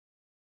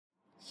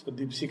So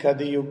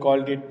Deepsikha, you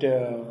called it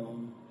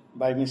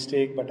by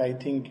mistake, but I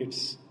think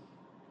it's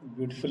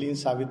beautifully in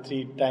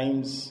Savitri,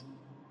 times,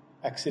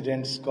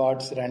 accidents,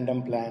 God's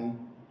random plan.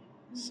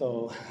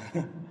 So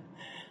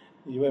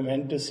you were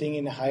meant to sing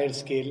in a higher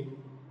scale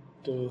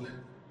to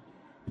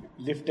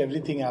lift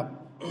everything up.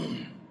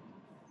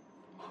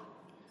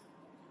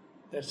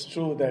 That's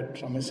true that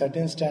from a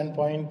certain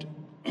standpoint,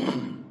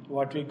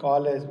 what we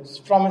call as,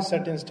 from a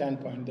certain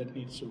standpoint that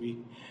needs to be,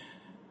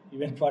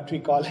 even what we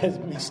call as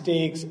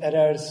mistakes,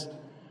 errors,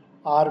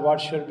 are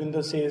what Sri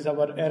Aurobindo says,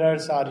 our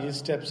errors are his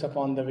steps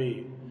upon the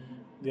way.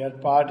 They are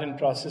part and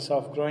process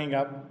of growing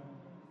up.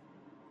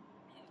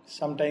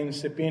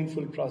 Sometimes a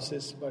painful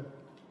process, but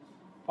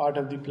part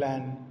of the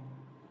plan.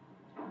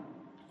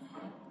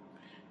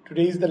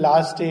 Today is the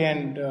last day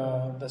and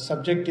the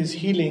subject is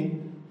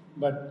healing.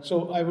 But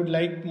so I would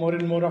like more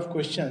and more of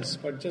questions.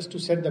 But just to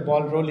set the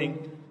ball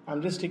rolling,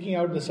 I'm just taking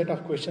out the set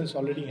of questions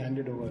already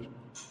handed over.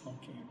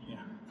 Okay, yeah.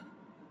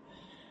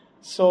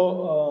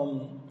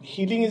 So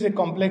healing is a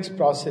complex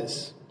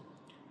process.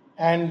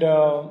 And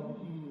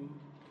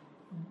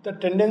the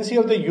tendency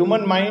of the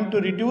human mind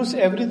to reduce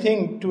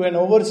everything to an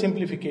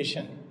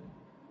oversimplification.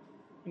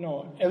 You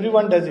know,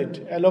 everyone does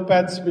it.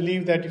 Allopaths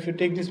believe that if you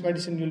take this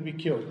medicine, you'll be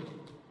cured.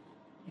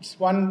 It's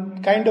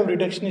one kind of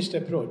reductionist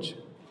approach.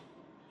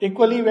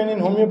 Equally, when in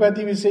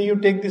homeopathy we say you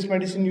take this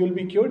medicine, you will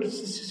be cured,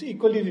 it's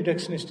equally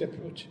reductionist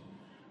approach.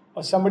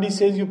 Or somebody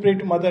says you pray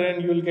to mother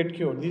and you will get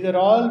cured. These are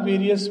all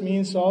various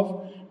means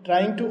of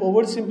trying to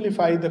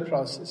oversimplify the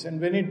process. And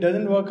when it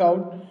doesn't work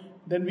out,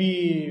 then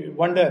we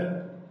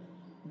wonder.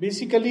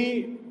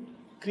 Basically,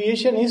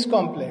 creation is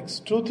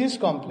complex. Truth is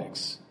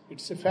complex.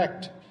 It's a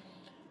fact.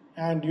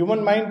 And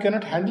human mind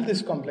cannot handle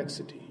this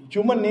complexity.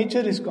 Human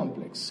nature is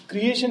complex.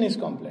 Creation is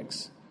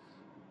complex.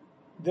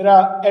 There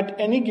are, at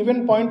any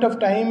given point of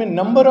time, a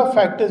number of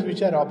factors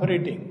which are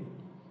operating.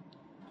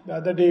 The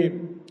other day,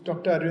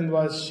 Dr. Arvind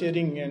was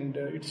sharing, and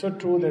it's so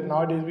true that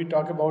nowadays we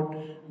talk about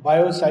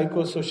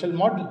biopsychosocial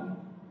model.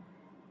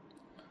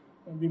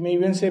 We may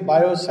even say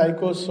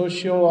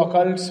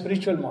biopsychosocio-occult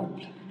spiritual model.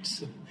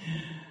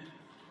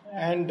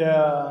 And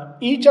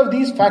each of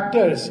these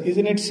factors is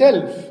in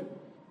itself,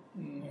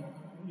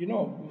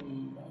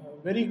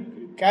 very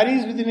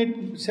carries within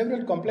it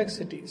several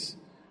complexities.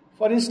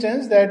 For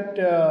instance, that,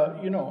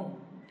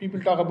 people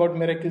talk about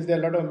miracles. There are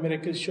a lot of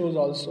miracle shows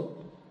also.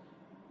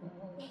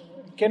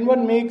 Can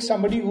one make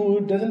somebody who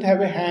doesn't have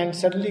a hand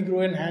suddenly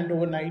grow a hand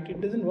overnight? It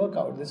doesn't work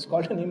out. This is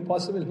called an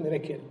impossible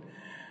miracle.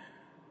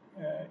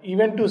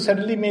 Even to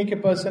suddenly make a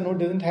person who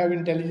doesn't have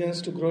intelligence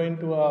to grow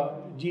into a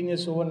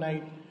genius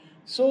overnight.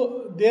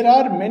 So there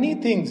are many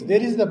things.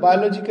 There is the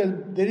biological,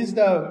 there is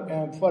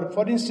the,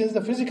 for instance,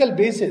 the physical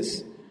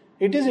basis.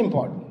 It is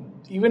important.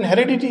 Even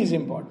heredity is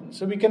important.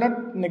 So we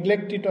cannot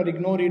neglect it or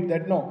ignore it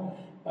that no,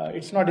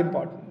 it's not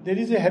important. There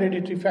is a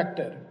hereditary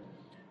factor.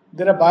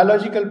 There are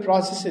biological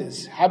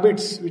processes,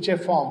 habits which are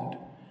formed.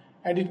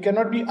 And it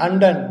cannot be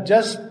undone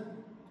just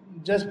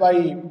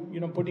by,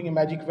 putting a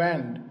magic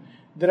wand.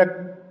 There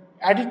are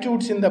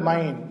attitudes in the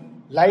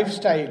mind,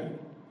 lifestyle.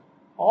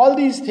 All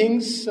these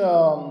things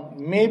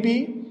may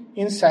be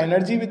in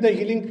synergy with the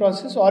healing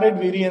process or at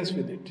variance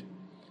with it.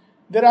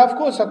 There are, of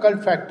course,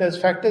 occult factors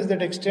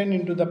that extend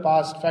into the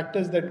past,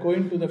 factors that go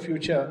into the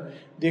future,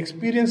 the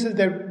experiences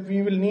that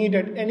we will need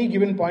at any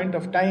given point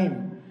of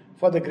time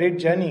for the great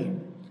journey.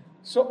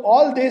 So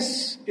all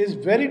this is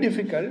very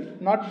difficult,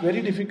 not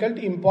very difficult,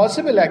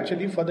 impossible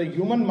actually for the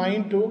human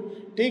mind to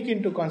take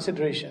into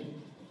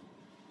consideration.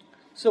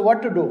 So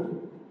what to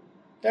do?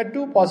 There are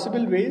two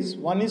possible ways.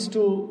 One is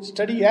to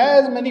study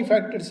as many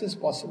factors as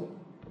possible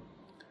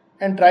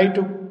and try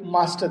to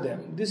master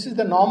them. This is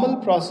the normal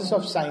process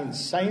of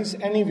science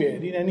anywhere,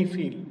 in any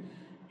field.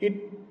 It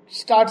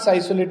starts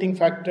isolating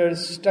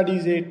factors,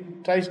 studies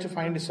it, tries to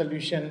find a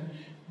solution,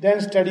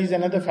 then studies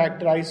another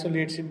factor,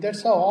 isolates it.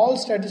 That's how all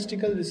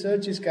statistical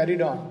research is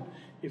carried on.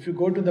 If you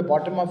go to the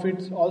bottom of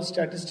it, all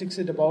statistics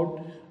is about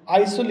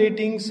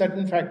isolating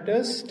certain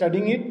factors,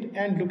 studying it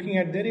and looking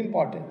at their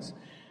importance.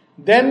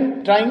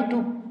 Then trying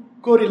to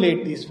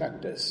correlate these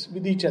factors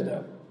with each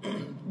other.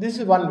 This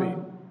is one way.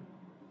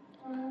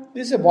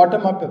 This is a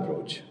bottom-up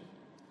approach.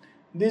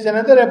 There is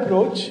another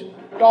approach,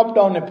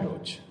 top-down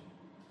approach,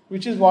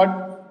 which is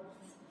what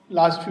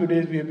last few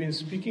days we have been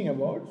speaking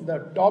about. The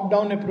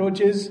top-down approach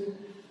is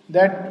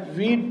that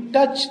we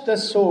touch the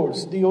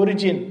source, the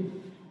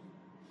origin,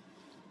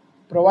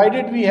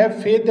 provided we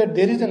have faith that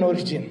there is an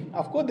origin.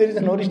 Of course, there is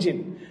an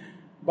origin,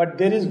 but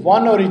there is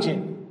one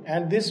origin,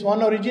 and this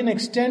one origin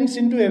extends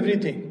into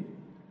everything.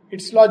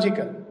 It's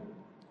logical.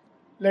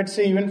 Let's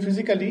say even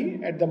physically,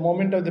 at the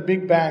moment of the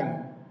Big Bang,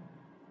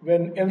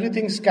 when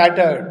everything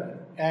scattered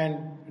and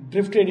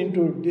drifted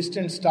into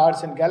distant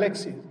stars and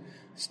galaxies,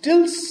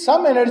 still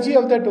some energy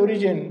of that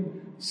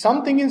origin,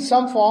 something in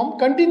some form,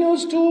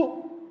 continues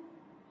to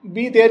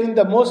be there in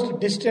the most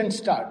distant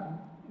star.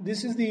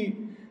 This is the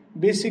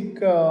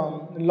basic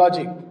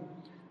logic.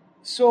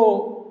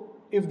 So,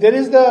 if there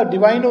is the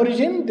divine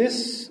origin,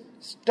 this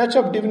touch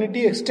of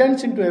divinity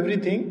extends into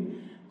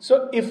everything.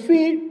 So, if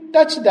we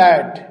touch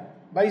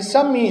that, by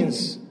some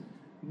means,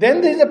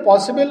 then there is a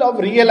possible of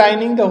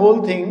realigning the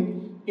whole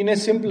thing in a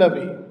simpler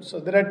way. So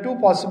there are two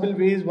possible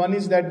ways. One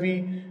is that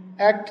we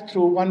act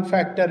through one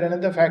factor,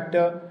 another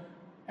factor,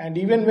 and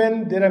even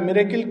when there are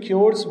miracle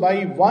cures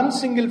by one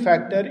single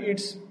factor,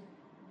 it's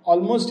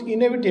almost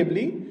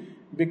inevitably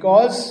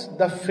because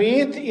the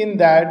faith in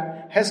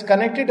that has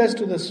connected us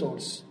to the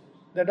source.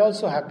 That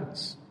also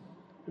happens.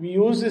 We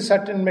use a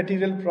certain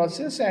material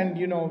process and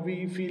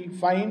we feel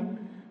fine,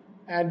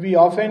 and we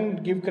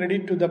often give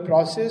credit to the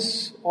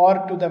process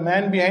or to the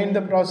man behind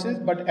the process,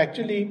 but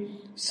actually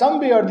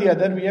some way or the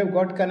other we have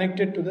got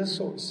connected to the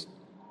source.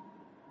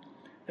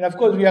 And of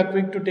course we are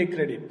quick to take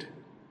credit.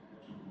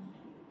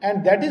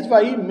 And that is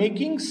why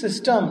making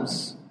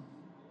systems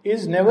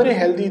is never a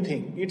healthy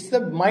thing. It's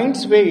the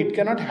mind's way, it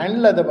cannot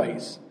handle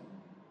otherwise.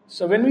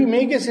 So when we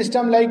make a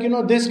system like,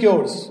 this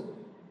cures,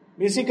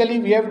 basically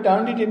we have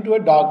turned it into a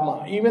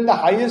dogma. Even the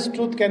highest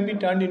truth can be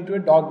turned into a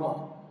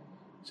dogma.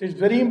 So it's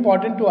very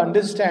important to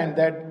understand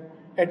that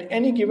at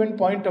any given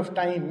point of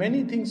time,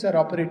 many things are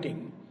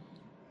operating.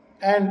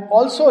 And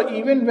also,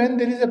 even when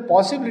there is a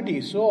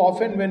possibility, so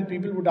often when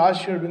people would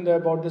ask Sri Aurobindo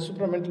about the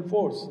supramental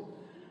force,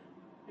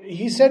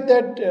 he said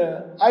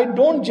that I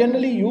don't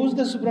generally use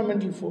the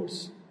supramental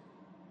force.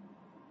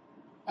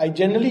 I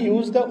generally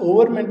use the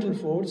overmental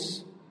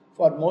force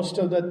for most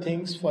of the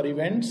things, for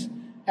events,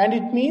 and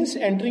it means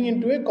entering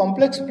into a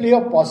complex play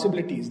of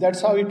possibilities.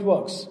 That's how it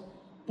works.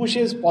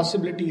 Pushes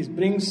possibilities,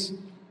 brings,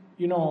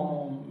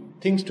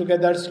 things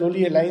together,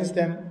 slowly aligns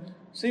them.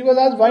 So he was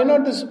asked, why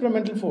not the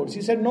supramental force?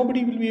 He said,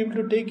 nobody will be able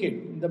to take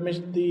it.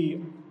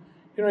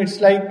 It's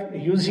like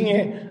using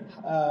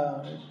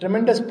a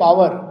tremendous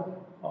power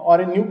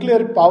or a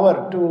nuclear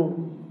power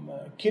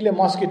to kill a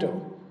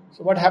mosquito.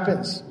 So what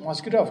happens?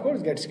 Mosquito, of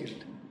course, gets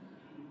killed.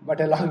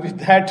 But along with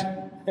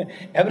that,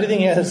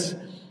 everything else.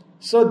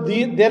 So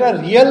there are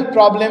real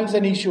problems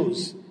and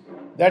issues.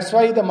 That's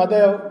why the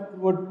mother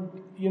would,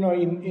 in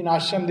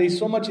ashram, there is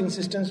so much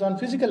insistence on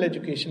physical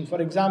education, for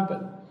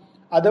example.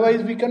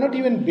 Otherwise, we cannot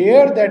even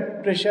bear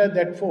that pressure,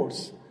 that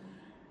force.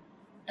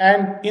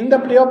 And in the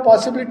play of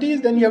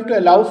possibilities, then you have to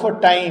allow for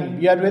time.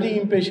 We are very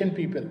impatient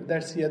people.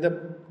 That's the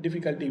other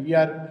difficulty. We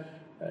are,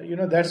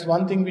 that's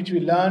one thing which we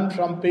learn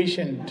from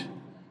patient.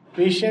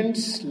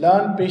 Patients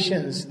learn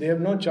patience. They have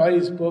no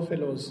choice, poor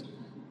fellows.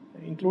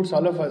 Includes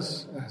all of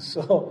us.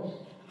 So,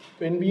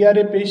 when we are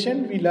a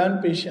patient, we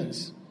learn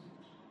patience.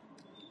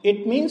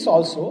 It means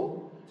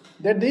also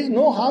that there is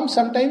no harm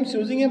sometimes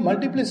using a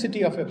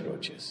multiplicity of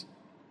approaches,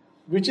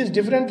 which is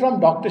different from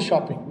doctor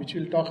shopping, which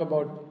we'll talk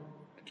about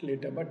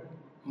later. But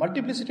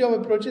multiplicity of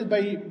approaches,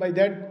 by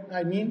that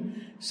I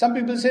mean, some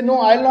people say,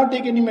 no, I'll not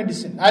take any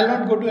medicine. I'll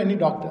not go to any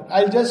doctor.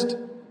 I'll just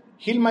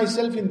heal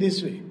myself in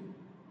this way.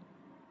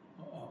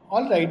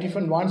 All right, if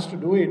one wants to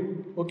do it,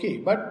 okay.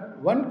 But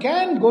one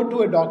can go to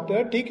a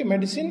doctor, take a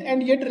medicine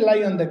and yet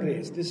rely on the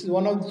grace. This is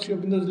one of Sri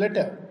Aurobindo's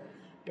letter.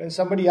 When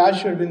somebody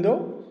asked Sri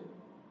Aurobindo,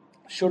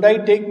 should I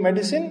take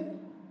medicine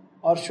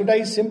or should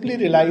I simply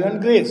rely on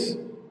grace?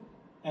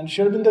 And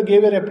Sri Aurobindo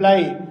gave a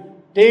reply,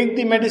 take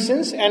the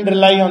medicines and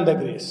rely on the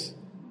grace.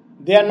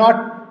 They are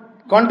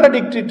not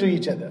contradictory to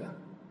each other.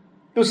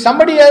 To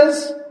somebody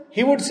else,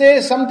 he would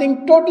say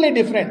something totally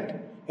different.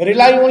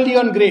 Rely only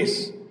on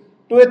grace.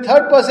 To a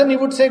third person, he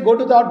would say, go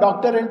to the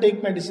doctor and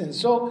take medicine.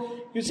 So,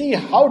 you see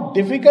how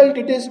difficult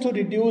it is to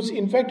reduce.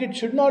 In fact, it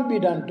should not be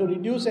done to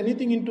reduce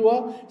anything into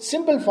a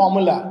simple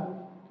formula.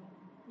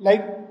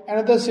 Like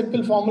another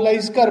simple formula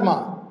is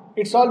karma.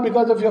 It's all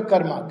because of your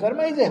karma.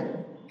 Karma is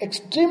an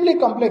extremely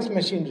complex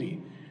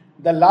machinery.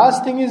 The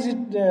last thing is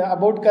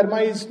about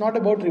karma is not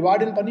about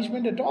reward and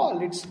punishment at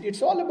all.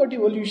 It's all about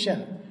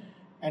evolution.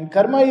 And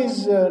karma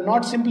is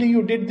not simply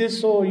you did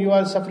this, so you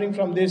are suffering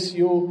from this.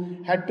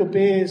 You had to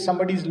pay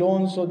somebody's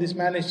loan, so this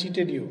man has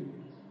cheated you.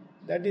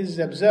 That is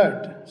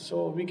absurd.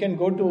 So we can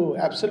go to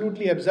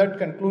absolutely absurd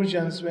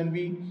conclusions when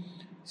we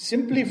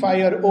simplify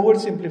or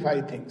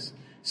oversimplify things.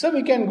 So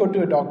we can go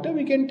to a doctor,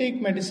 we can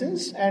take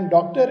medicines, and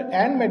doctor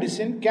and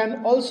medicine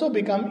can also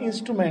become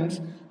instruments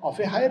of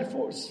a higher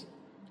force.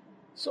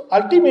 So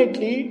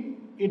ultimately,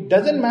 it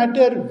doesn't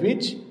matter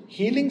which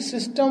healing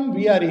system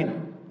we are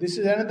in. This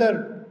is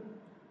another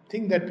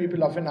thing that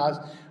people often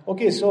ask.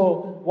 Okay,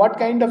 so what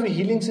kind of a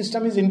healing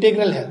system is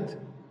integral health?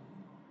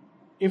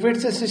 If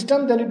it's a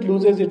system, then it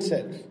loses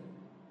itself.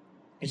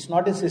 It's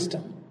not a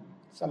system.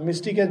 Some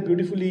mystic has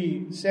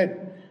beautifully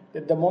said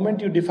that the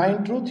moment you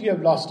define truth, you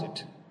have lost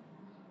it.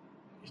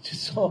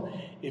 So,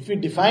 if we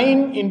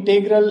define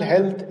integral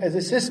health as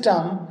a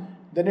system,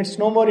 then it's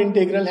no more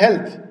integral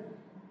health.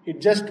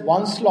 It's just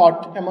one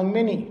slot among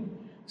many.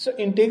 So,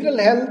 integral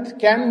health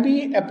can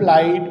be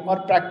applied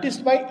or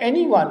practiced by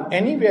anyone,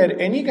 anywhere,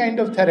 any kind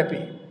of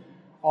therapy.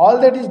 All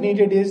that is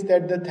needed is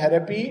that the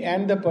therapy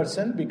and the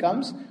person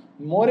becomes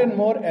more and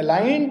more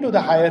aligned to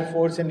the higher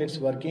force in its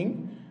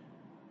working,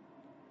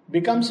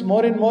 becomes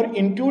more and more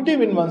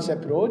intuitive in one's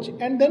approach,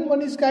 and then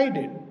one is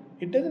guided.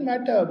 It doesn't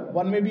matter,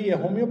 one may be a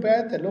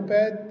homeopath,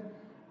 allopath,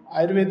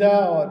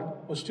 Ayurveda or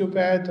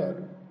osteopath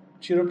or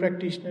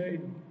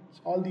chiropractitioner.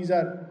 All these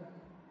are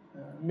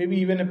maybe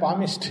even a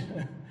palmist.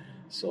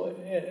 So,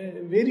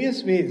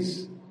 various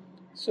ways.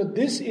 So,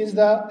 this is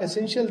the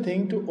essential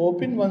thing, to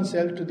open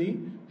oneself to the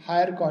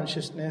higher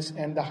consciousness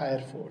and the higher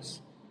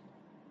force.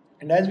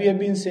 And as we have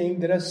been saying,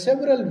 there are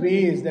several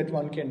ways that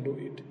one can do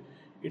it.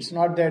 It's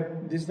not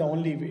that this is the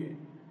only way.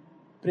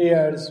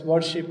 Prayers,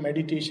 worship,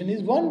 meditation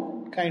is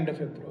one kind of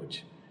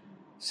approach.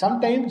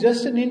 Sometimes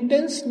just an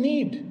intense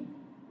need.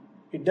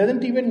 It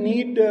doesn't even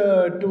need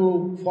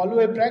to follow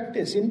a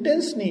practice.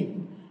 Intense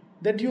need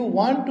that you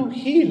want to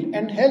heal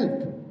and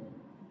help.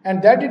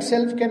 And that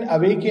itself can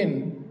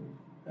awaken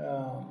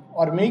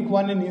or make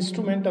one an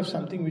instrument of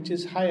something which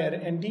is higher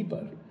and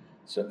deeper.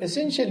 So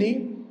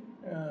essentially,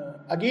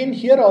 again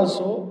here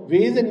also,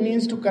 ways and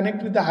means to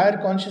connect with the higher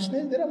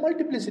consciousness, there are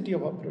multiplicity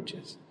of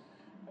approaches.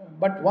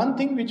 But one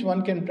thing which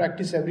one can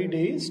practice every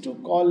day is to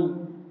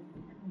call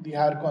the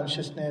higher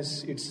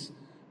consciousness, its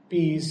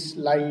peace,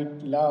 light,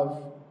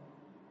 love,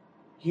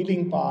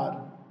 healing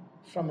power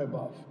from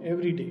above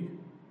every day.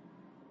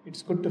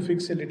 It's good to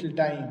fix a little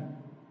time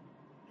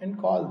and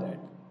call that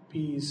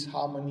peace,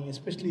 harmony.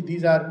 Especially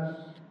these are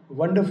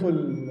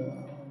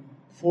wonderful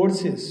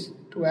forces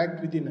to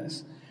act within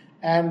us.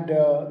 And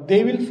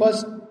they will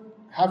first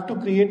have to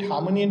create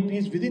harmony and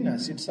peace within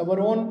us. It's our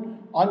own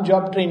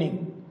on-job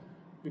training.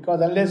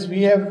 Because unless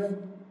we have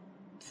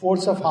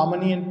force of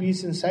harmony and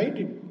peace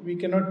inside, we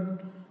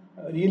cannot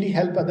really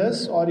help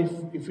others. Or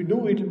if we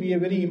do, it will be a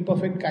very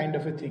imperfect kind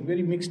of a thing,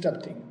 very mixed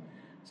up thing.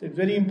 So it's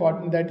very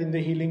important that in the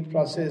healing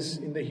process,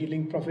 in the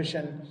healing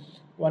profession,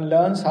 one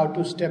learns how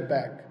to step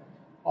back.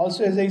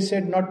 Also, as I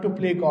said, not to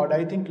play God.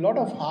 I think a lot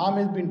of harm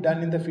has been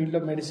done in the field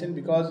of medicine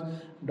because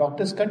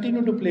doctors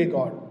continue to play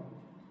God.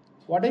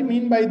 What I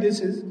mean by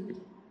this is,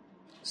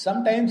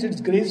 sometimes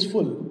it's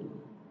graceful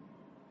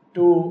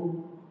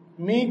to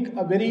make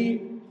a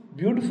very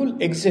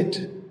beautiful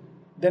exit,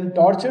 then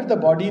torture the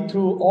body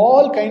through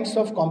all kinds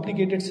of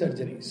complicated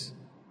surgeries.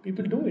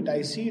 People do it.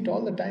 I see it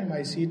all the time.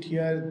 I see it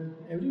here,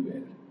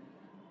 everywhere.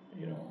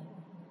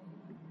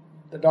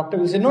 The doctor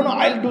will say, no,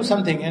 I'll do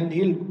something. And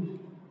he'll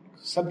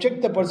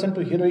subject the person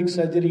to heroic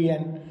surgery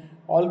and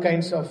all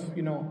kinds of,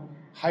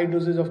 high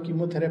doses of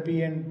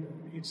chemotherapy. And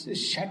it's a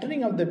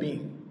shattering of the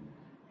being.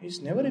 It's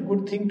never a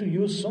good thing to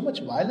use so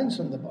much violence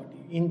on the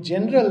body. In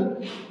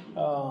general,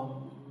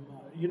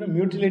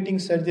 mutilating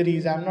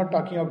surgeries, I'm not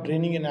talking of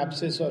draining an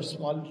abscess or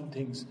small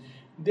things.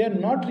 They are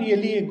not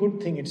really a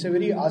good thing. It's a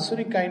very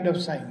asuric kind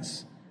of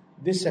science,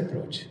 this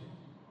approach.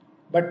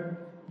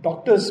 But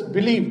doctors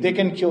believe they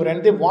can cure,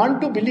 and they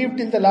want to believe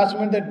till the last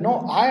moment that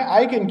no,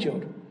 I can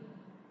cure.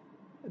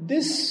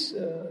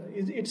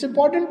 It's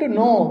important to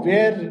know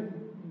where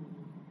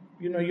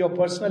your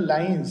personal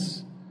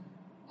lines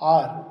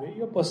are, where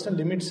your personal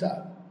limits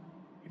are.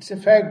 It's a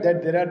fact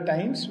that there are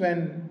times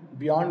when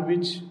beyond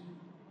which,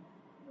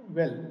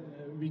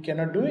 we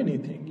cannot do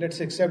anything. Let's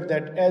accept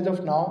that as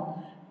of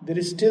now, there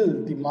is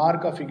still the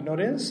mark of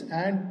ignorance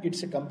and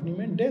its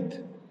accompaniment, death.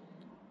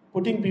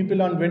 Putting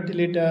people on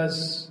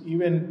ventilators,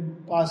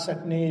 even past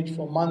certain age,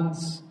 for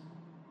months,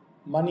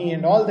 money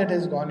and all that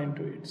has gone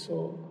into it.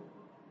 So,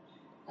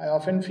 I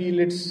often feel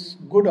it's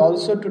good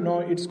also to know,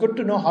 it's good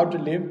to know how to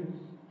live.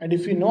 And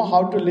if we know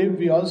how to live,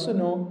 we also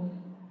know,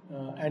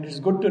 and it's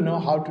good to know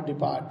how to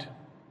depart.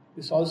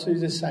 This also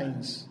is a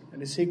science,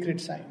 and a sacred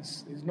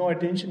science. There is no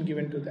attention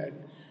given to that.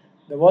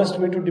 The worst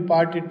way to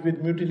depart it with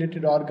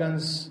mutilated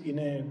organs in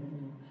a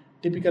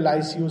typical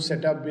ICU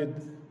setup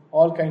with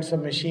all kinds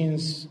of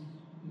machines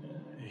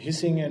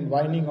hissing and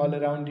whining all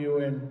around you,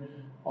 and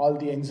all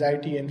the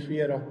anxiety and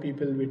fear of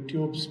people with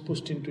tubes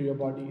pushed into your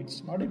body.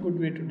 It's not a good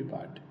way to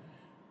depart.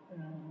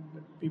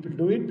 But people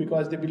do it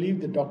because they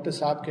believe the Dr.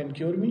 Saab can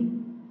cure me.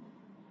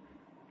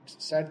 It's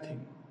a sad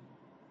thing.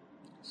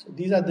 So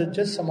these are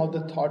just some of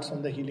the thoughts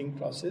on the healing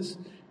process,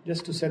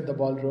 just to set the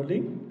ball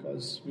rolling,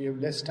 because we have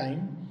less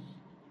time.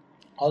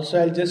 Also,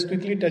 I'll just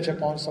quickly touch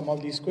upon some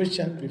of these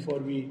questions before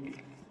we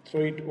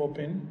throw it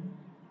open.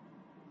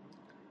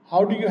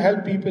 How do you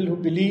help people who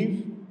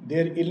believe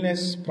their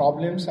illness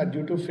problems are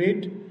due to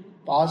fate,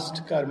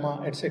 past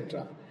karma,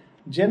 etc.?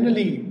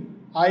 Generally,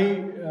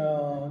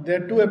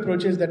 there are two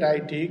approaches that I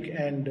take,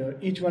 and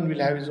each one will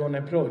have his own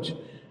approach.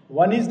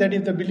 One is that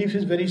if the belief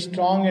is very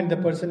strong and the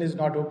person is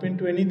not open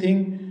to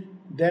anything,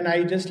 then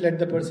I just let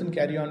the person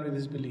carry on with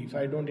his belief.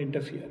 I don't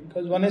interfere.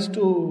 Because one has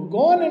to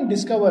go on and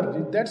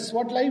discover. That's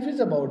what life is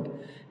about.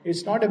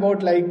 It's not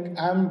about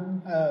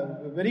I'm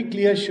very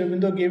clear. Sri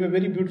Aurobindo gave a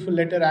very beautiful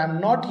letter. I am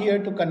not here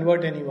to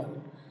convert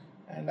anyone.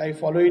 And I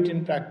follow it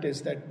in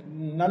practice that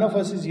none of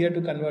us is here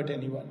to convert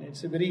anyone.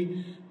 It's a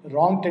very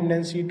wrong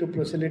tendency to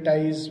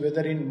proselytize,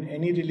 whether in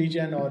any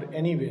religion or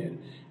anywhere.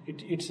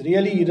 It's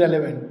really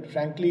irrelevant.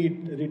 Frankly,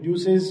 it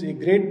reduces a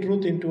great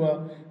truth into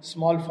a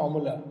small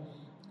formula.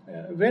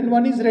 When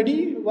one is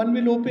ready, one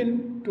will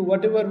open to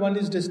whatever one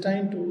is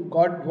destined to.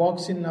 God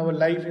walks in our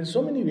life in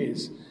so many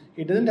ways.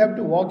 He doesn't have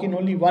to walk in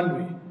only one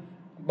way.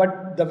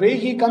 But the way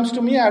He comes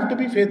to me, I have to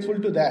be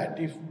faithful to that.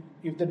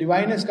 If the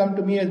divine has come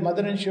to me as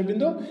Mother and Sri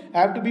Aurobindo,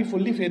 I have to be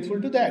fully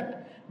faithful to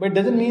that. But it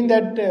doesn't mean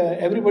that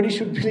everybody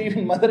should believe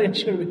in Mother and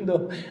Shiva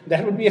Aurobindo.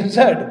 That would be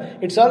absurd.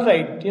 It's all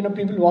right.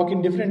 People walk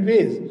in different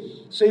ways.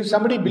 So if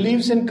somebody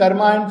believes in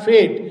karma and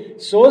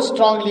fate so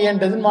strongly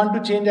and doesn't want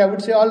to change, I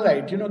would say, all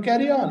right,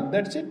 carry on.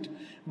 That's it.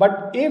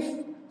 But if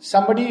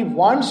somebody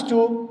wants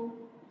to,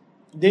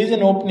 there is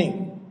an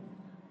opening.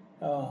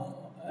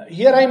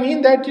 Here I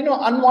mean that,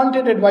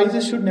 unwanted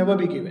advices should never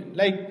be given.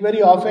 Like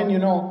very often,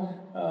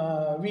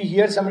 we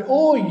hear somebody,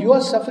 oh, you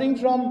are suffering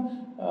from,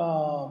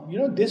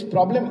 this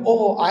problem.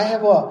 Oh,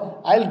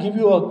 I'll give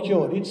you a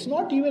cure. It's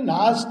not even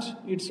asked.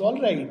 It's all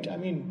right.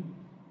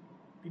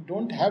 We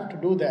don't have to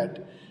do that.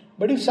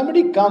 But if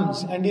somebody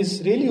comes and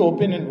is really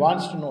open and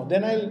wants to know,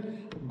 then I'll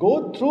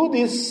go through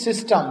this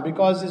system,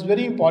 because it's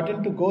very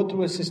important to go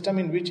through a system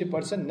in which a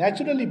person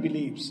naturally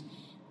believes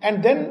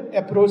and then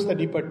approach the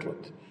deeper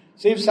truth.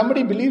 So if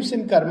somebody believes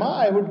in karma,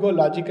 I would go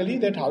logically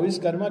that how is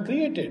karma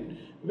created?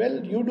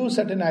 Well, you do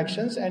certain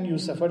actions and you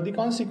suffer the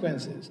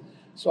consequences.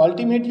 So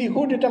ultimately,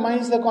 who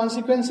determines the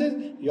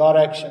consequences? Your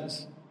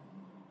actions.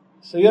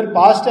 So your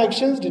past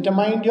actions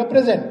determined your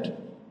present.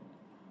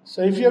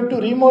 So if you have to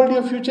remold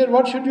your future,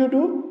 what should you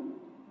do?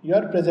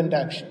 Your present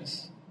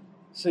actions.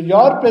 So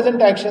your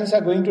present actions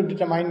are going to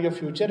determine your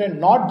future and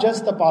not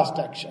just the past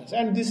actions.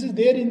 And this is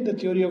there in the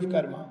theory of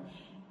karma,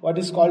 what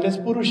is called as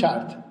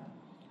Purushartha.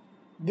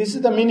 This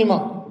is the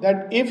minimum,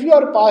 that if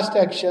your past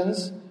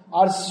actions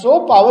are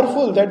so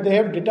powerful that they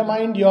have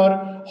determined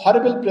your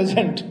horrible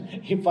present,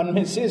 if one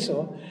may say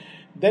so,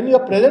 then your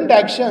present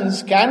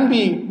actions can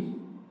be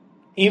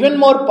even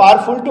more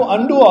powerful to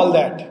undo all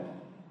that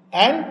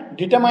and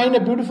determine a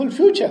beautiful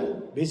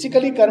future.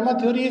 Basically, karma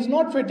theory is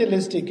not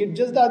fatalistic, it's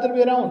just the other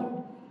way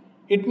around.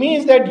 It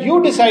means that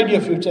you decide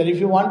your future. If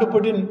you want to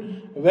put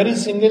in very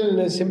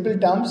simple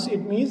terms,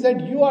 it means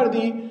that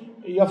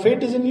your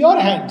fate is in your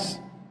hands.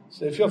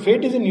 So if your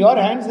fate is in your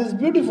hands, that's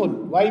beautiful.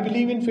 Why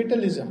believe in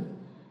fatalism?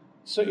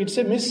 So it's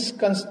a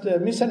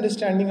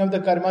misunderstanding of the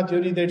karma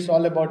theory that it's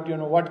all about,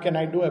 what can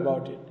I do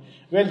about it?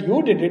 Well,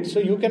 you did it, so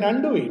you can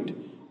undo it.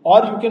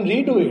 Or you can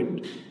redo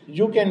it.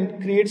 You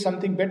can create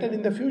something better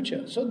in the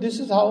future. So this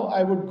is how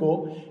I would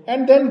go.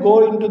 And then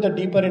go into the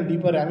deeper and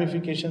deeper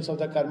ramifications of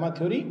the karma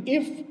theory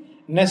if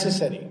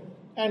necessary.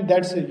 And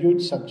that's a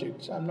huge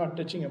subject. So I'm not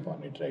touching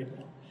upon it right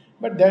now.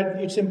 But that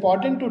it's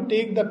important to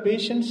take the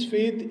patient's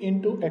faith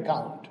into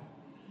account.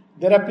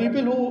 There are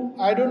people who,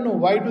 I don't know,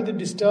 why do they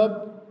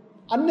disturb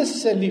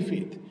unnecessarily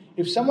faith?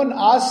 If someone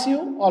asks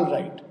you, all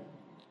right.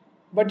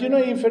 But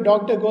if a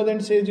doctor goes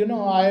and says,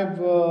 I have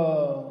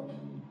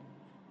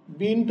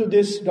been to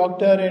this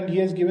doctor and he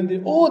has given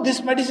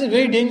this medicine is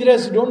very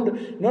dangerous.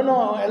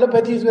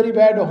 Allopathy is very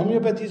bad or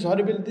homeopathy is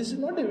horrible. This is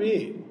not a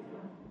way.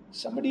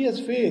 Somebody has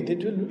faith,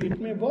 it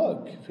may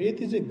work. Faith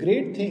is a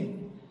great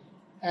thing.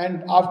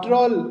 And after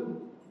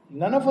all,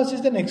 none of us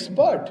is an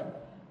expert.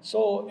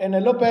 So an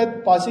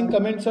allopath passing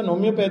comments on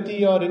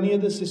homeopathy or any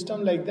other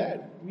system like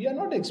that, we are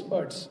not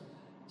experts.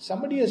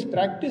 Somebody has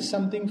practiced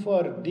something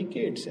for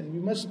decades, and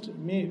we must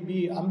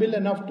be humble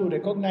enough to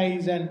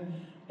recognize and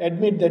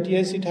admit that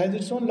yes, it has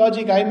its own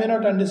logic. I may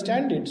not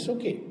understand it, it's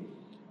okay.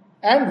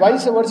 And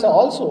vice versa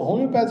also.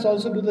 Homeopaths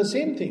also do the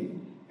same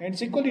thing. And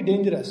it's equally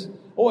dangerous.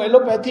 Oh,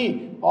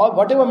 allopathy or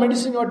whatever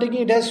medicine you are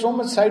taking, it has so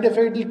much side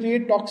effect, it will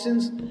create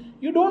toxins.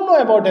 You don't know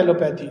about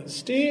allopathy.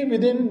 Stay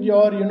within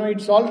your,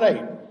 it's all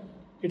right.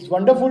 It's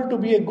wonderful to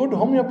be a good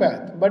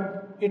homeopath,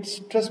 but it's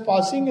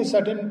trespassing a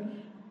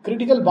certain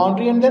critical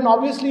boundary, and then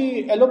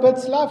obviously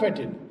allopaths laugh at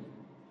it.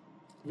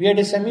 We had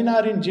a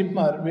seminar in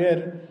Jipmar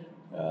where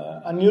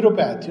a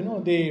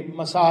neuropath, they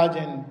massage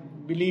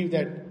and believe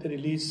that they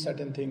release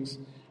certain things.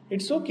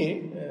 It's okay,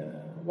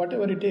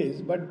 whatever it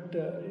is, but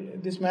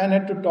this man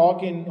had to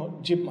talk in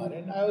Jipmar,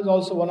 and I was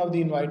also one of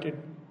the invited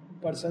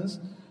persons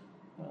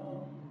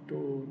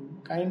to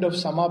kind of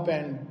sum up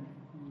and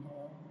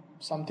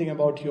something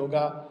about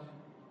yoga.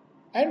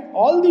 And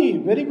all the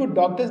very good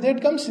doctors, they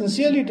had come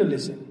sincerely to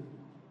listen.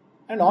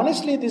 And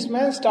honestly, this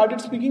man started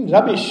speaking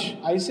rubbish.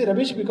 I say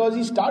rubbish because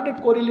he started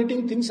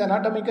correlating things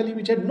anatomically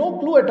which had no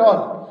clue at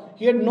all.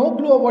 He had no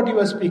clue of what he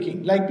was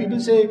speaking. Like people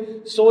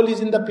say, soul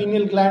is in the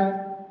pineal gland.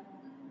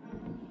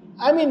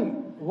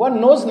 One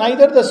knows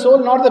neither the soul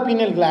nor the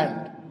pineal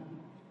gland.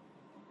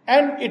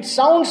 And it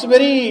sounds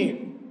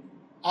very,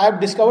 I have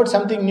discovered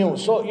something new.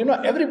 So,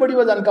 everybody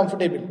was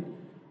uncomfortable.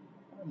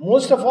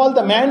 Most of all,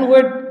 the man who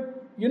had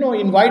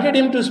invited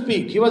him to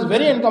speak. He was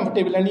very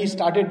uncomfortable and he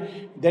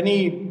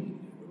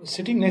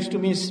sitting next to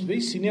me, is a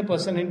very senior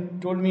person,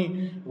 and told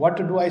me what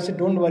to do. I said,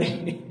 don't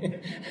worry,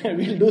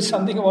 we'll do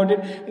something about it.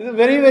 It's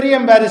very, very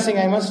embarrassing,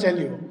 I must tell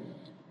you.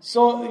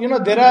 So,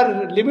 there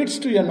are limits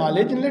to your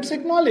knowledge and let's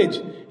acknowledge.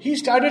 He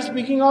started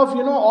speaking of,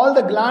 all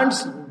the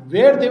glands,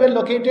 where they were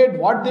located,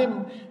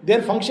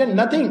 their function,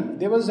 nothing.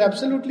 There was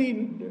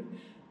absolutely,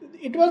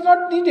 it was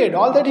not needed.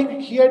 All that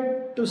he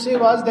had to say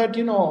was that,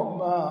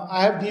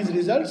 I have these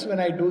results. When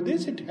I do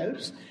this, it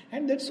helps.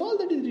 And that's all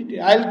that is needed.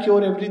 I'll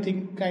cure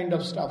everything kind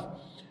of stuff.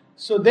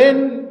 So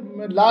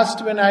then,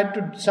 last when I had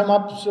to sum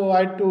up, so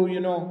I had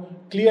to,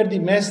 clear the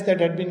mess that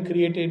had been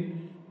created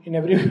in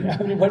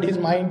everybody's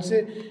mind.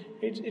 Say,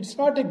 it's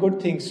not a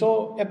good thing.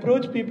 So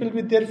approach people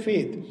with their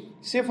faith.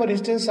 Say for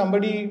instance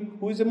somebody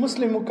who is a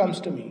Muslim who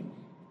comes to me.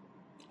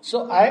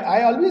 So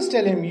I always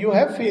tell him, you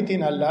have faith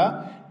in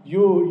Allah,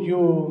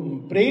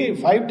 you pray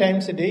 5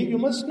 times a day, you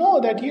must know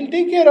that He'll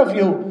take care of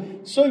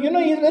you. So,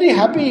 he's very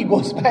happy. He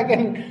goes back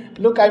and,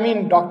 look,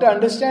 doctor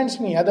understands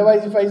me.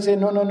 Otherwise, if I say,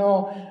 no,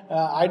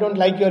 I don't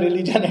like your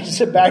religion,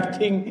 it's a bad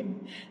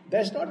thing.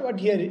 That's not what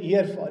you're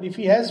here for. If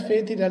he has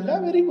faith in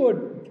Allah, very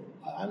good.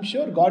 I'm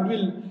sure God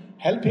will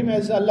help him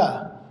as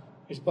Allah.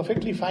 It's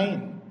perfectly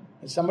fine.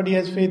 Somebody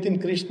has faith in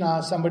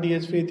Krishna, somebody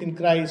has faith in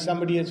Christ,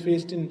 somebody has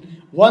faith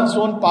in one's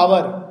own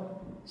power.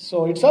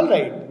 So it's all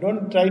right.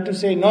 Don't try to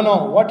say, no,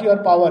 what your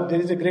power? There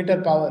is a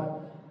greater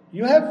power.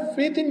 You have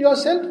faith in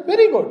yourself,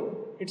 very good.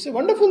 It's a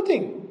wonderful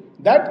thing.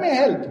 That may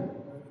help.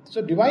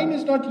 So divine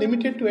is not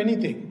limited to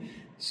anything.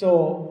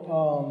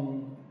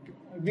 So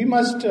we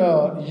must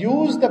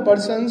use the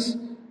person's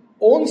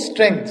own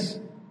strengths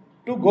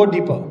to go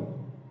deeper.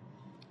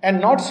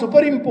 And not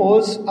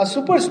superimpose a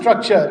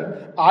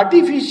superstructure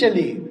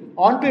artificially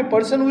onto a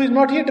person who is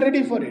not yet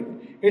ready for it.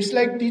 It's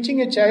like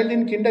teaching a child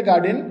in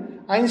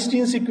kindergarten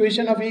Einstein's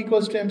equation of E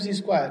equals to mc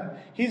square.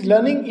 He's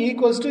learning E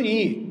equals to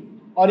E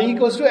or E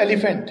equals to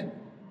elephant.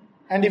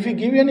 And if you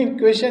give you an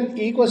equation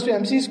E equals to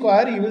mc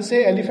square, he will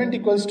say elephant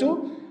equals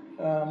to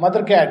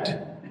mother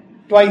cat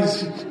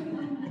twice.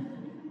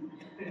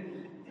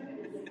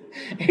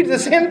 It's the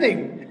same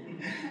thing.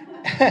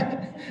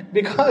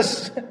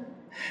 Because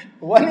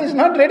one is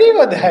not ready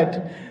for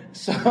that.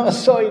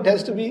 So it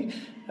has to be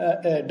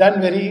done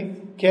very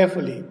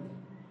carefully.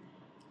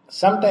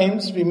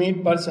 Sometimes we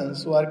meet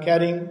persons who are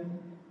carrying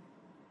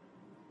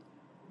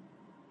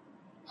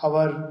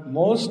our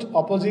most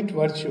opposite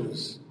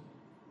virtues.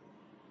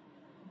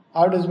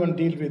 How does one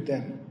deal with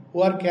them?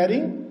 Who are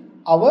carrying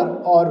our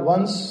or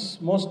one's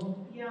most... opposite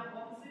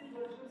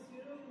virtues,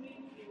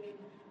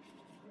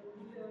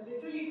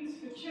 literally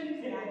description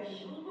is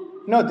reaction.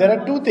 No, there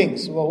are two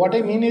things. What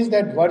I mean is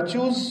that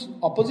virtues,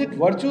 opposite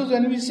virtues,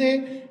 when we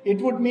say, it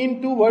would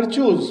mean two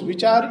virtues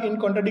which are in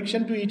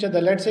contradiction to each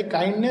other. Let's say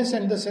kindness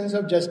and the sense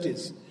of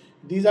justice.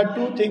 These are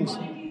two things.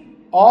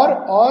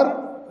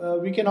 Or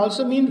we can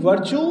also mean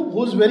virtue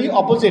whose very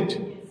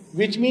opposite,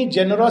 which means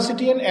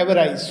generosity and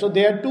avarice. So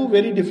they are two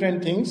very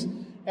different things.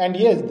 And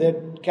yes,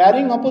 that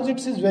carrying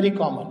opposites is very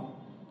common.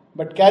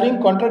 But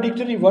carrying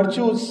contradictory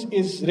virtues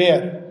is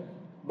rare.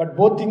 But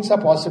both things are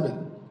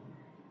possible.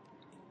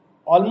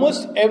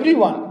 Almost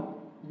everyone,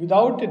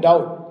 without a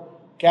doubt,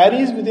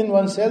 carries within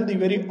oneself the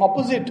very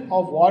opposite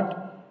of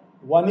what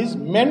one is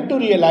meant to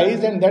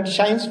realize, and that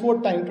shines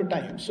forth time to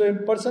time. So a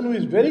person who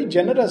is very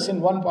generous in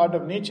one part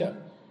of nature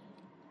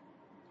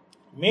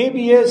may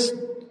be a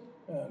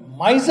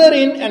miser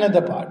in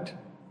another part.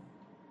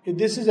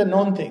 This is a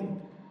known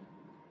thing.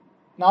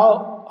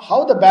 Now,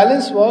 how the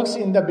balance works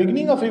in the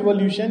beginning of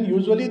evolution,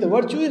 usually the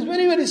virtue is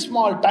very, very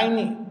small,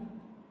 tiny.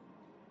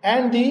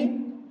 And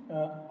the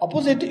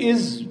opposite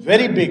is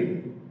very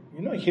big.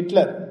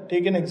 Hitler,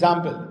 take an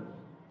example.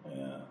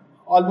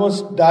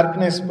 Almost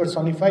darkness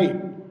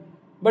personified.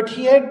 But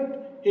he had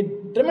a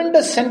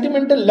tremendous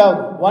sentimental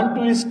love. One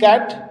to his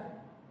cat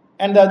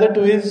and the other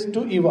to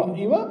Eva.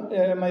 Eva,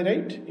 am I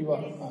right?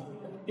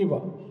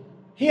 Eva.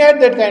 He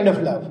had that kind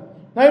of love.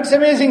 Now it's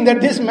amazing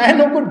that this man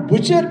who could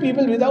butcher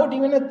people without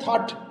even a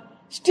thought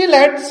still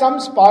had some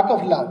spark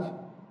of love.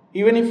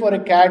 Even if for a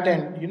cat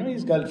and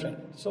his girlfriend.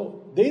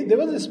 So there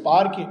was a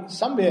spark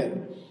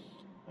somewhere.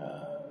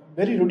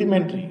 Very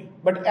rudimentary.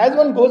 But as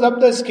one goes up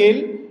the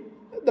scale,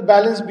 the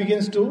balance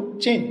begins to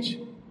change.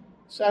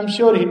 So I'm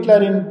sure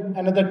Hitler in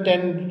another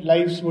 10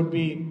 lives would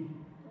be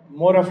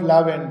more of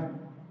love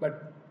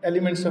but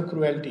elements of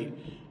cruelty.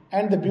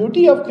 And the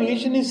beauty of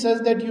creation is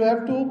such that you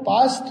have to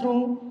pass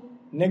through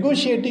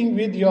negotiating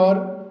with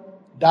your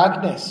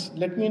darkness.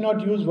 Let me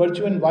not use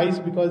virtue and vice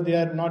because they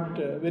are not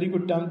very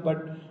good terms,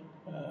 but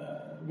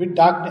with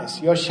darkness,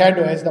 your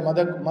shadow, as the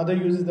mother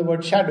uses the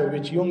word shadow,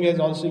 which Jung has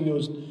also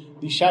used,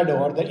 the shadow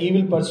or the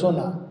evil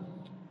persona,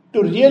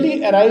 to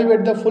really arrive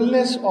at the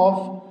fullness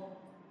of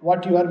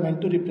what you are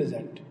meant to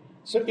represent.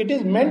 So it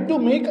is meant to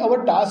make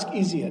our task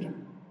easier.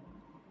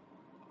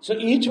 So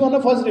each one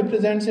of us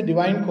represents a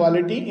divine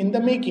quality in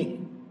the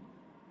making.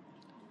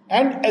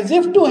 And as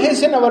if to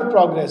hasten our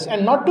progress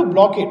and not to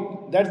block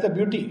it, that's the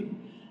beauty.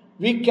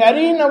 We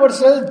carry in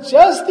ourselves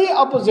just the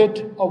opposite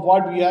of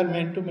what we are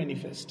meant to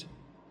manifest.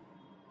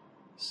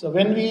 So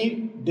when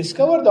we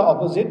discover the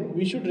opposite,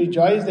 we should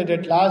rejoice that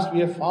at last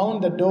we have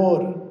found the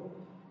door,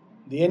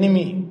 the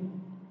enemy,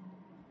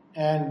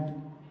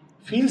 and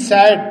feel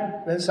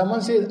sad when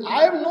someone says,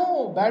 I have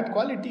no bad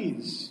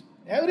qualities.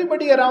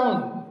 Everybody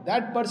around,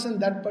 that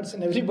person,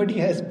 everybody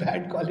has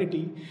bad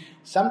quality.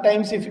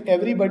 Sometimes if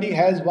everybody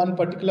has one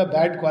particular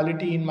bad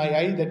quality in my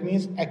eye, that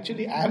means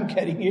actually I am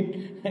carrying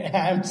it,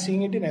 I am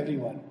seeing it in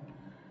everyone.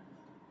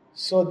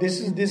 So this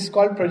is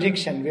called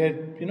projection, where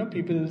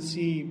people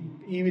see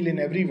evil in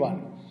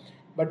everyone,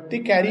 but they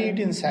carry it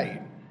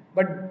inside.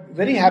 But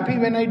very happy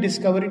when I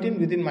discover it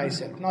within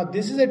myself. Now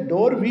this is a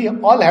door we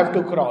all have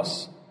to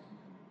cross.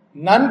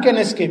 None can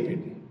escape it.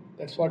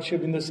 That's what Sri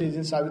Aurobindo says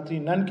in Savitri.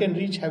 None can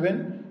reach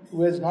heaven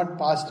who has not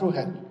passed through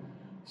hell.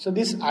 So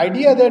this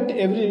idea that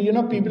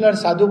people are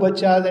sadhu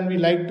bachas and we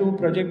like to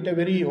project a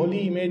very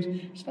holy image,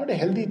 it's not a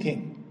healthy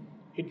thing.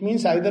 It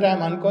means either I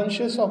am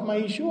unconscious of my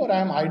issue or I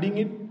am hiding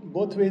it.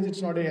 Both ways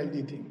it's not a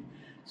healthy thing.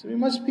 So we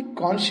must be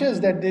conscious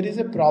that there is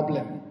a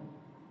problem.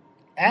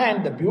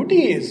 And the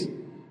beauty is,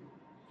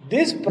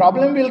 this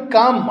problem will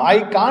come. I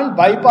can't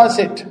bypass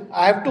it.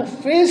 I have to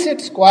face it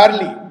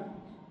squarely.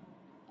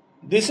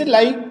 This is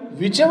like,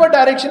 whichever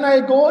direction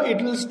I go,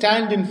 it will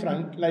stand in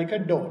front like a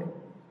door.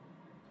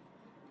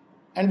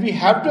 And we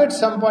have to at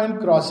some point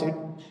cross it,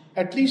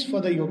 at least for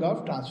the yoga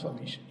of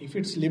transformation. If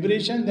it's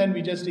liberation, then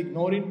we just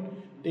ignore it,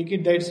 take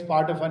it that it's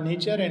part of our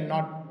nature and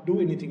not do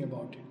anything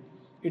about it.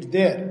 It's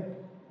there.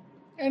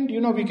 And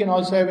we can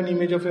also have an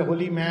image of a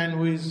holy man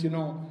who is,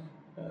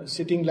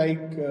 sitting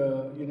like,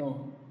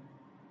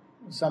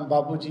 some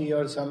Babuji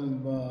or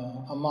some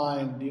Amma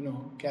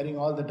and, carrying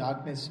all the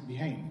darkness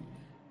behind.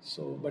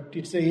 So, but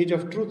it's the age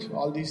of truth.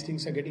 All these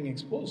things are getting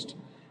exposed.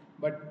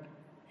 But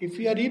if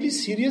we are really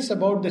serious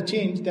about the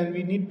change, then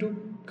we need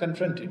to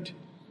confront it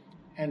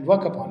and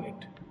work upon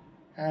it.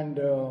 And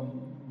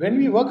when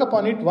we work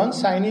upon it, one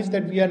sign is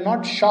that we are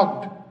not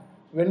shocked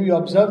when we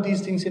observe these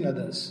things in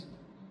others.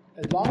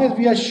 As long as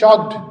we are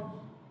shocked,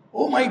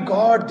 oh my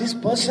God, this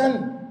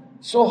person,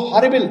 so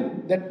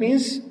horrible, that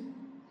means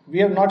we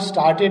have not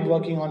started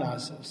working on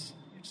ourselves.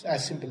 It's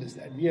as simple as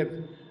that. We have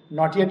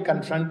not yet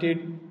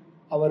confronted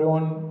our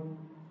own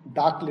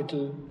dark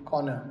little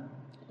corner.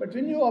 But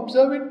when you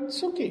observe it,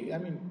 it's okay. I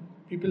mean,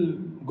 people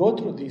go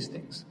through these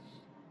things.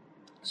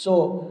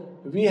 So,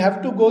 we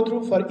have to go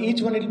through, for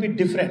each one it will be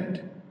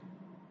different.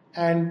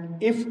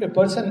 And if a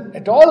person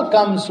at all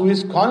comes who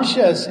is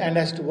conscious and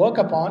has to work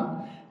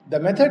upon, the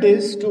method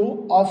is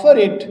to offer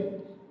it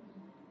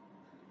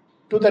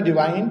to the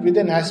divine with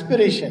an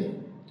aspiration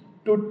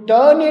to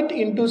turn it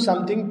into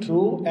something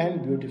true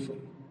and beautiful.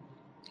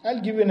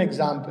 I'll give you an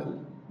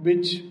example,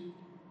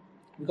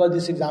 because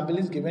this example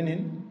is given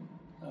in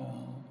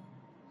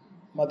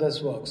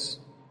Mother's works.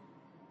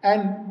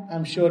 And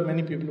I'm sure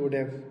many people would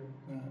have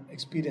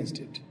experienced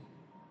it.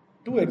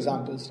 Two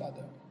examples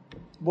rather.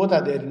 Both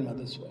are there in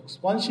Mother's works.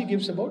 One she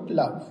gives about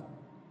love.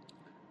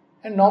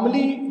 And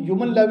normally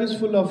human love is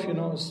full of,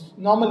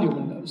 normal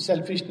human love.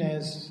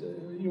 Selfishness,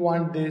 you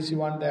want this, you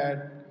want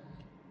that.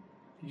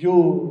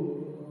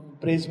 You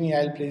praise me,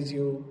 I'll praise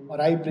you.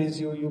 Or I praise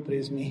you, you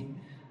praise me.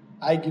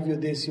 I give you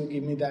this, you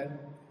give me that.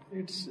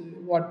 It's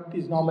what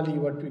is normally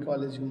what we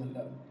call as human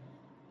love.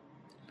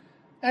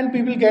 And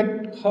people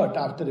get hurt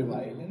after a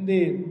while and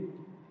they,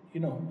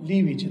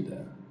 leave each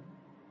other.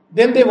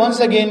 Then they once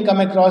again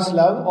come across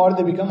love or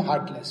they become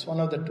heartless,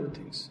 one of the two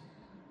things.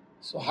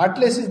 So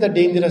heartless is the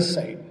dangerous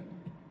side.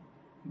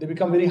 They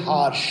become very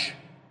harsh.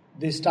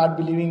 They start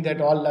believing that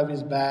all love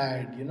is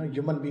bad,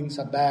 human beings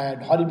are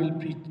bad, horrible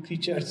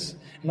creatures,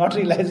 not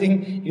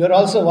realizing you're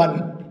also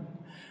one.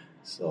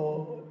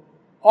 So,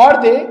 or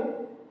they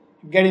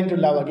get into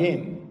love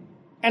again.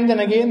 And then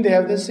again they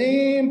have the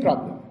same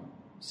problem,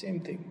 same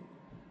thing.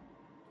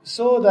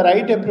 So the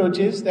right approach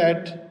is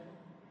that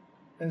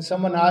when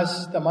someone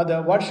asks the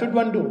mother, what should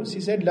one do?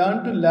 She said,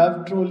 learn to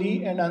love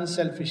truly and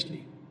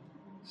unselfishly.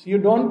 So you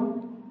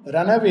don't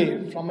run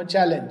away from a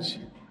challenge,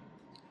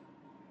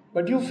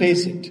 but you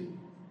face it.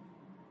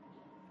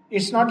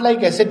 It's not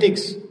like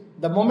ascetics.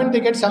 The moment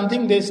they get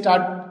something, they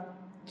start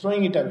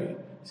throwing it away.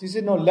 She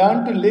said, no,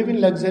 learn to live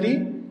in luxury,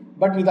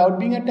 but without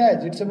being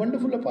attached. It's a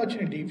wonderful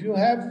opportunity. If you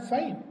have,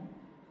 fine.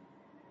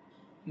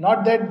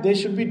 Not that they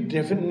should be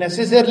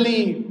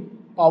necessarily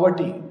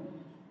poverty.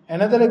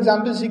 Another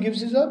example she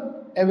gives is of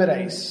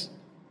avarice,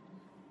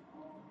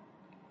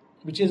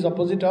 which is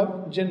opposite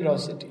of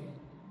generosity.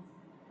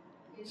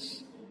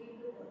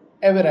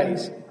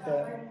 Avarice,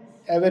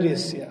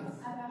 avarice,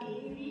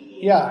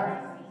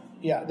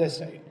 yeah, that's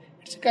right.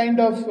 It's a kind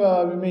of,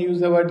 we may use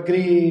the word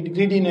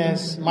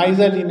greediness,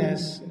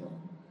 miserliness.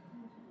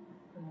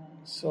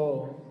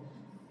 So,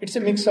 it's a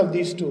mix of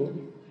these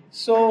two.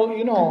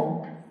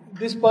 So,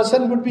 this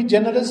person would be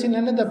generous in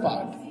another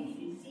part.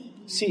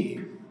 See.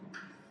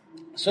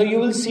 So you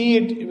will see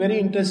it very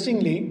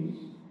interestingly.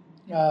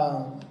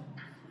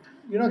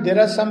 There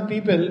are some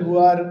people who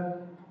are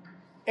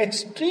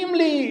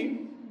extremely,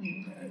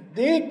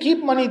 they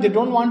keep money, they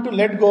don't want to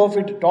let go of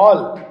it at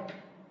all.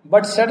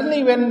 But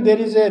suddenly when there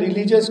is a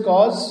religious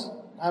cause,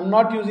 I'm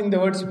not using the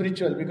word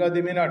spiritual because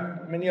they may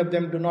not, many of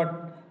them do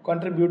not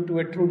contribute to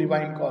a true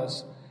divine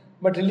cause.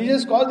 But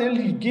religious cause, they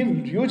will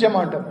give huge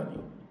amount of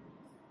money.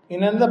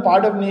 In another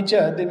part of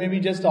nature, they may be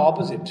just the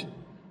opposite.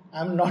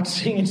 I'm not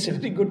saying it's a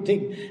very good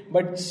thing,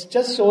 but it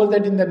just shows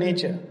that in the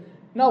nature.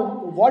 Now,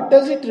 what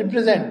does it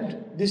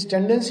represent? This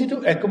tendency to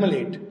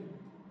accumulate.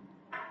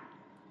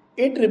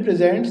 It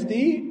represents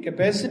the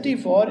capacity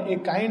for a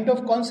kind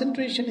of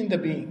concentration in the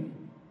being.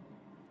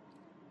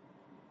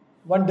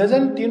 One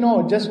doesn't,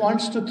 just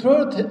wants to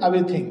throw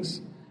away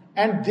things.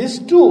 And this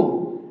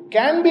too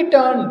can be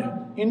turned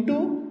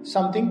into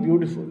something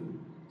beautiful.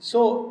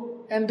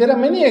 So, and there are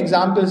many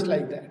examples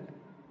like that.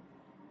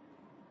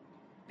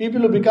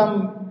 People who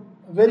become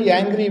very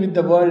angry with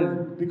the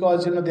world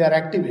because they are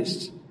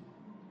activists.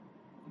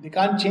 They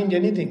can't change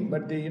anything,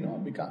 but they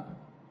become.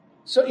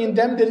 So in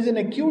them there is an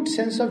acute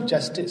sense of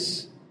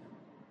justice.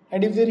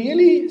 And if they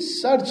really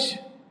search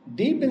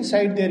deep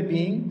inside their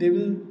being, they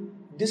will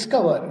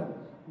discover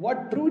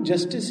what true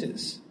justice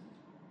is.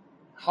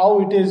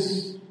 How it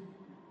is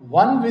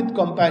one with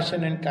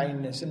compassion and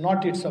kindness and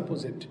not its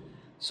opposite.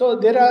 So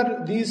there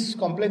are these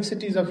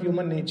complexities of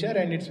human nature,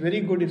 and it's very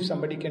good if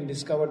somebody can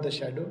discover the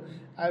shadow.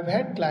 I've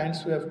had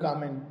clients who have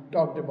come and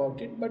talked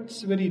about it, but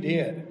it's very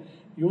rare.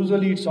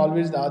 Usually it's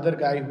always the other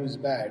guy who is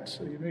bad.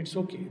 So it's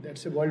okay.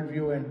 That's a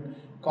worldview and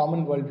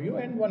common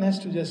worldview, and one has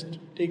to just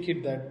take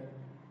it that.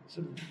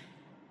 So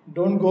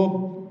don't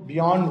go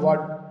beyond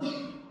what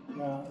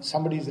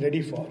somebody is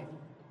ready for.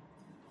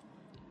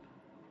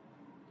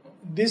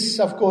 This,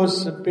 of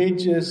course,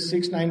 page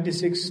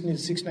 696,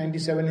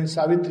 697 in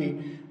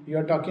Savitri, you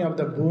are talking of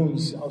the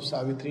boons of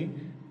Savitri.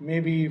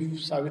 Maybe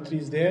if Savitri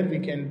is there, we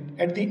can,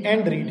 at the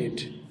end, read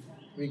it.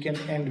 We can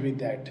end with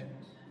that.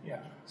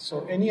 Yeah.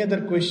 So, any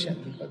other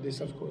question? Because this,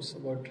 of course,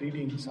 about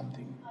reading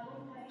something. I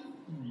would like to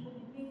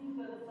think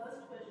the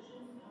first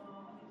question,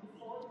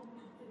 before we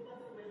picked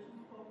up the question,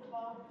 we talked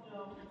about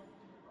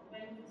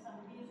when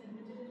somebody is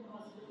admitted in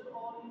hospital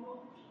or,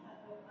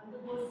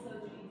 undergoes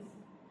surgeries.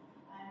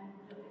 And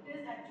it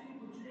is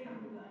actually butchering,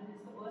 and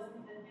it's the worst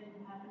thing that can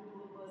happen to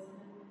a person,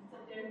 and it's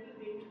a terrible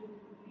way to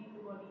leave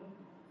the body.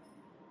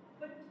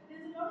 But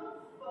there's a lot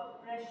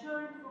of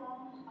pressure from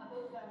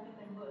other family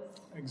members.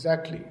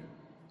 Exactly.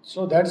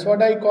 So that's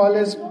what I call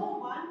as... There's no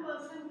one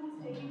person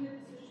who's taking the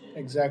decision.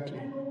 Exactly.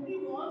 And nobody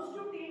wants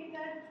to take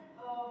that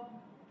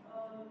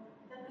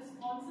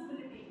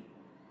responsibility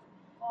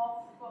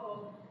of...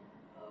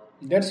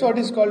 that's what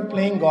is called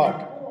playing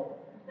God.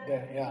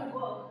 Yeah.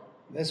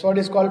 That's what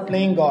is called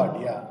playing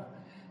God, yeah.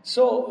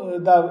 So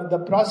the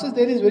process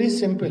there is very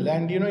simple,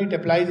 and it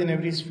applies in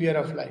every sphere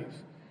of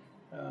life.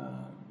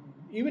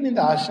 Even in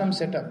the ashram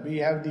setup, we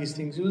have these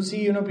things. You'll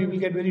see, people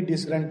get very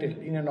disgruntled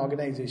in an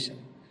organization.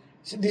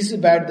 So this is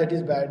bad, that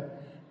is bad.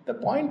 The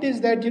point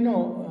is that,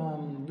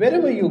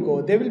 wherever you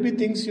go, there will be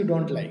things you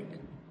don't like.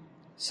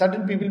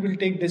 Certain people will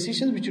take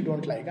decisions which you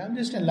don't like. I'm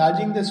just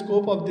enlarging the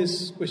scope of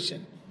this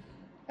question.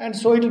 And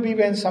so it will be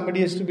when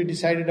somebody has to be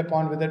decided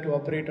upon whether to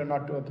operate or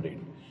not to operate.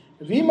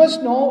 We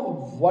must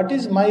know what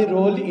is my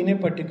role in a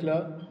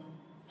particular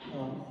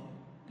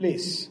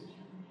place.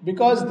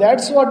 Because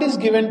that's what is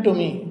given to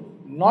me.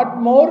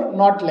 Not more,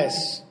 not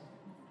less.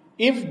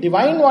 If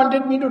divine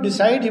wanted me to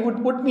decide, he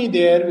would put me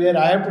there where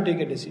I have to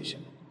take a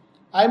decision.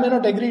 I may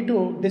not agree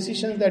to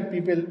decisions that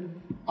people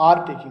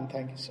are taking.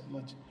 Thank you so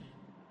much.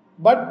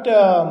 But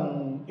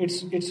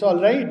it's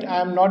all right.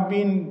 I am not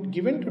being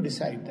given to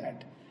decide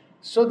that.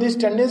 So this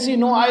tendency,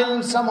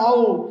 I'll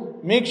somehow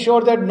make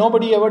sure that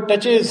nobody ever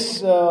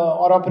touches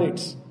or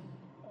operates.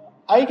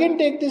 I can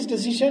take this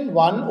decision,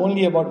 one,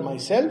 only about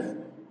myself.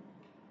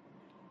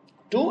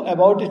 Two,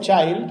 about a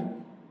child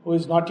who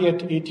is not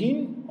yet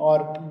 18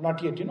 or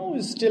not yet, who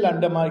is still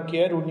under my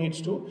care, who needs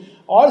to.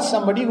 Or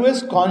somebody who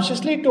has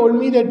consciously told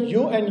me that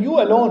you and you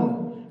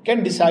alone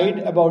can decide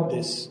about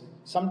this.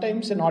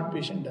 Sometimes an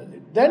outpatient does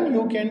it. Then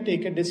you can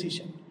take a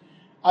decision.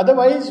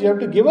 Otherwise, you have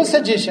to give a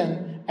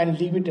suggestion and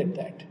leave it at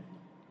that.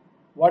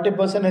 What a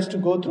person has to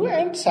go through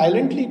and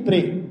silently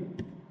pray.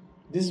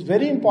 This is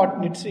very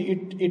important.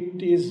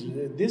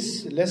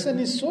 This lesson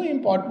is so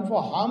important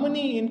for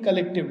harmony in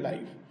collective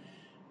life.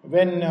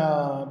 When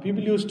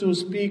people used to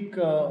speak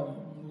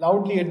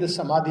loudly at the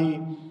samadhi,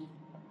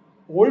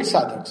 old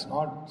sadhaks,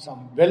 not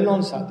some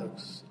well-known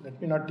sadhaks,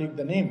 let me not take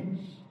the name,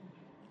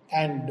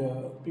 and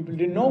people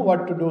didn't know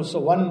what to do. So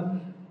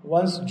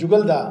once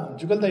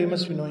Jugalda you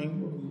must be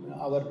knowing,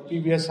 our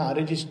previous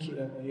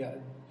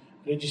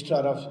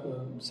registrar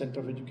of Center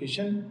of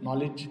Education,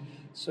 Knowledge.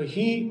 So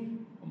he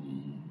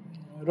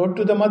wrote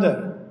to the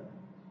mother,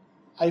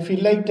 I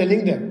feel like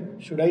telling them.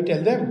 Should I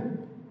tell them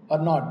or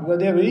not? Because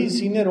they are very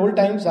senior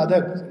old-time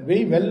sadhaks,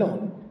 very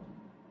well-known.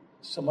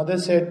 So mother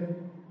said,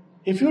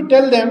 if you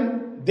tell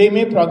them, they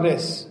may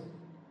progress.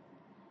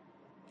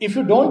 If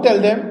you don't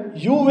tell them,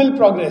 you will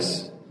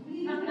progress.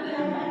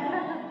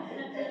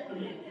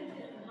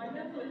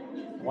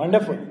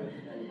 Wonderful.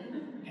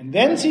 And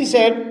then she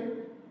said,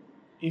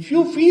 if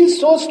you feel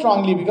so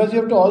strongly, because you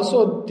have to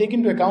also take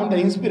into account the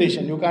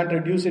inspiration, you can't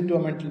reduce it to a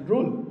mental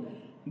rule,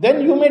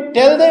 then you may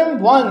tell them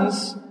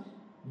once,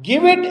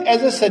 give it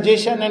as a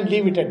suggestion and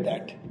leave it at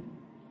that.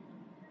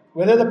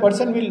 Whether the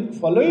person will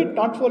follow it,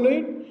 not follow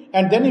it,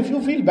 and then if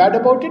you feel bad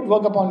about it,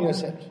 work upon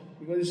yourself.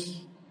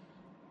 Because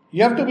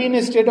you have to be in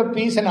a state of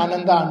peace and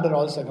ananda under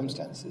all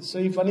circumstances. So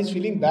if one is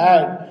feeling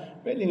bad,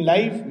 well, in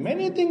life,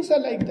 many things are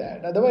like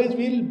that. Otherwise,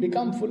 we'll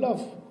become full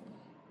of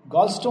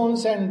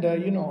gallstones and,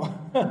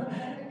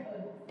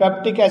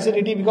 peptic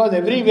acidity, because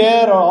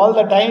everywhere or all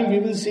the time we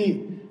will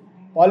see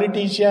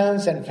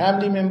politicians and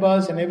family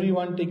members and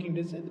everyone taking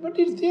decisions. But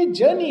it's their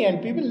journey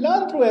and people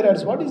learn through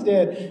errors. What is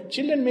there?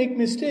 Children make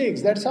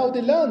mistakes. That's how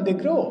they learn. They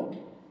grow.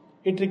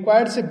 It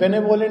requires a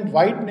benevolent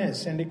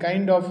wideness and a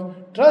kind of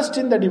trust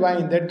in the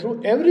divine that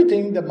through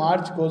everything the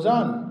march goes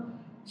on.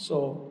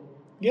 So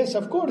Yes,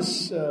 of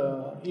course.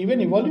 Even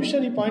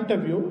evolutionary point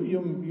of view,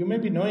 you may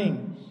be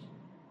knowing,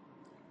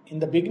 in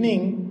the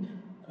beginning,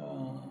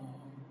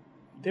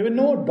 there were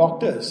no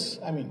doctors.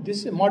 I mean, this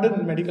is a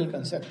modern medical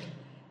concept.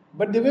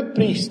 But they were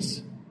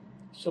priests.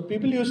 So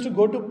people used to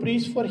go to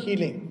priests for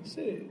healing.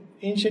 Say,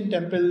 ancient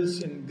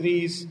temples in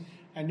Greece.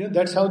 And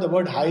that's how the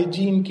word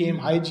hygiene came.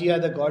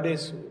 Hygeia, the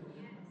goddess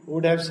who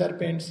would have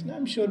serpents.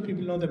 I'm sure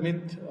people know the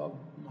myth of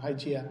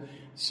Hygeia.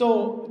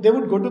 So they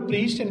would go to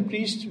priests and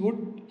priests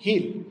would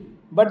heal.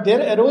 But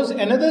there arose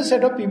another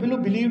set of people who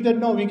believed that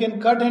no, we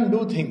can cut and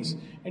do things.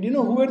 And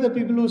who were the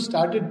people who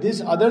started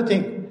this other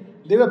thing?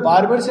 They were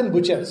barbers and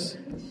butchers.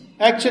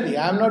 Actually,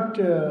 I am not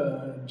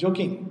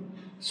joking.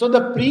 So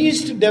the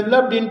priest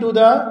developed into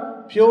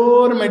the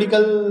pure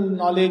medical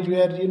knowledge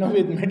where,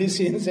 with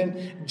medicines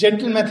and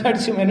gentle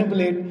methods you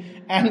manipulate,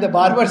 and the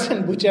barbers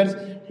and butchers,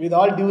 with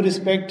all due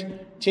respect,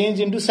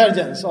 changed into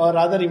surgeons, or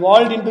rather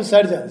evolved into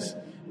surgeons.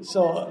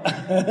 So,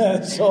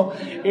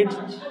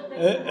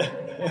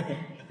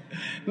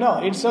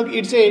 no, it's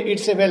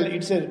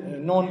a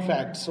known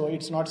fact. So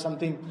it's not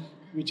something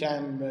which I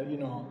am,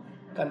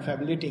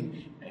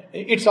 confabulating.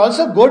 It's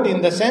also good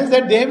in the sense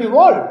that they have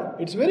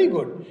evolved. It's very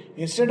good.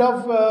 Instead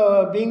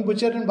of being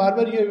butcher and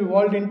barber, you have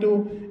evolved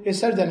into a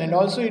surgeon. And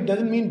also it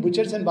doesn't mean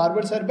butchers and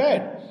barbers are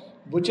bad.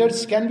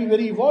 Butchers can be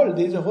very evolved.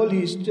 There is a whole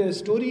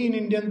story in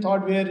Indian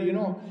thought where,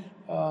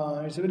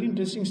 it's a very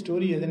interesting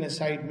story as an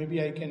aside.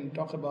 Maybe I can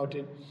talk about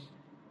it.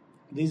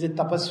 There is a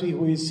tapasvi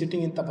who is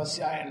sitting in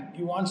tapasya and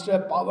he wants to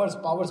have powers.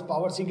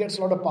 He gets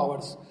a lot of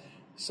powers.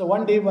 So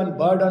one day, one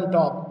bird on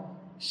top,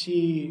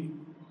 she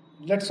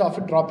lets off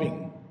a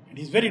dropping. And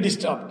he's very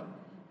disturbed.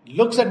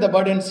 Looks at the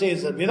bird and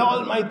says, with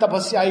all my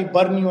tapasya, I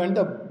burn you. And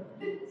the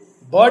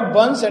bird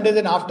burns, and as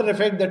an after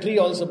effect, the tree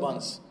also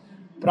burns.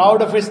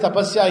 Proud of his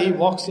tapasya, he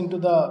walks into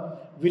the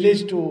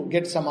village to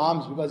get some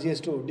alms because he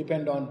has to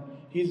depend on,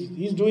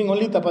 he's doing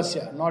only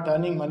tapasya, not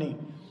earning money.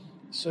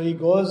 So he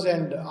goes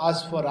and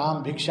asks for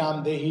Ram,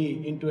 Bhiksham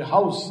Dehi, into a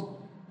house.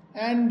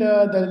 And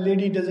the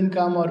lady doesn't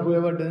come, or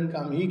whoever doesn't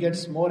come. He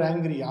gets more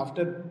angry.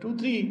 After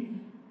 2-3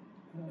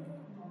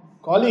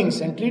 callings,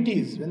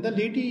 entreaties, when the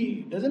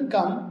lady doesn't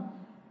come,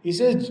 he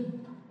says,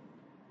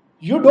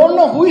 you don't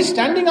know who is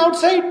standing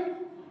outside?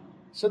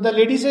 So the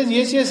lady says,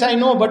 yes, I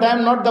know, but I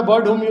am not the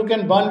bird whom you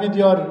can burn with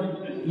your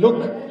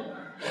look.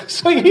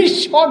 So he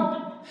is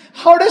shocked.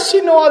 How does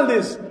she know all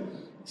this?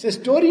 It's a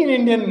story in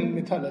Indian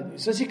mythology.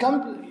 So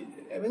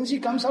when she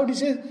comes out, he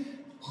says,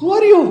 who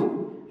are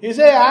you? He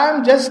says,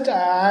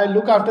 I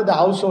look after the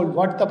household.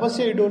 What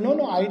tapasya you do?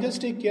 No, I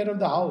just take care of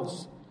the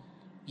house.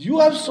 You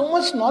have so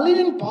much knowledge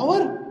and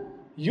power.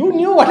 You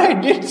knew what I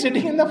did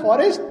sitting in the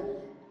forest?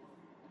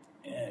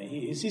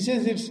 She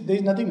says, there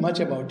is nothing much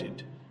about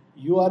it.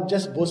 You are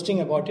just boasting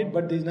about it,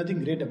 but there is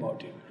nothing great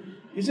about it.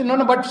 He said,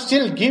 no, but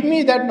still, give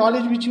me that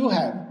knowledge which you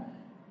have.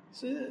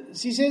 So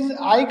she says,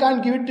 I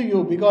can't give it to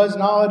you because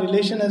now our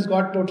relation has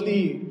got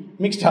totally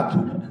mixed up.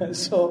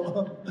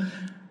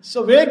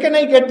 So where can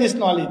I get this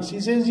knowledge? He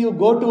says, you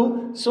go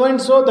to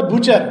so-and-so, the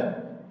butcher,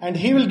 and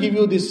he will give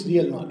you this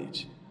real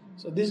knowledge.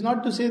 So this is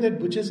not to say that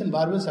butchers and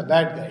barbers are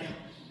bad guys.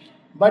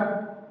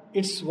 But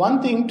it's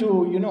one thing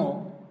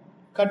to,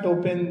 cut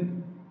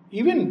open,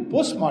 even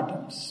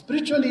post-mortem.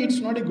 Spiritually, it's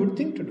not a good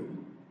thing to do.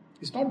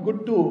 It's not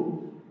good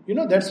to,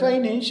 that's why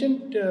in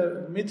ancient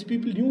myths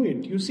people knew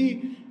it. You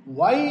see,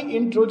 why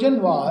in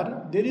Trojan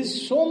War, there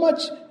is so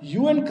much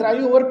hue and cry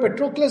over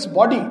Patroclus'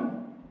 body.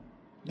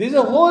 There is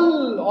a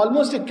whole,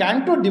 almost a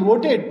canto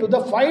devoted to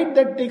the fight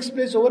that takes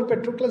place over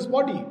Patroclus'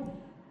 body.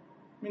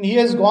 I mean, he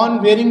has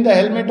gone wearing the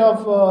helmet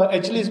of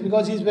Achilles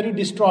because he is very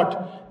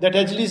distraught that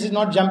Achilles is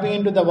not jumping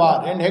into the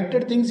war. And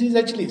Hector thinks he is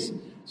Achilles.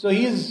 So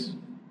he is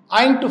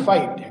eyeing to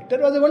fight. Hector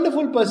was a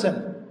wonderful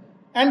person.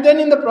 And then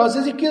in the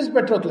process he kills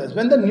Patroclus.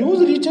 When the news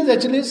reaches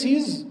Achilles, he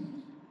is,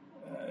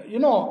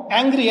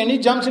 angry and he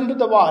jumps into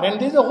the war. And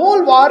there is a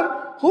whole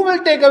war. Who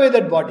will take away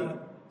that body?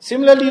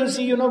 Similarly, you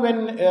see,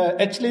 when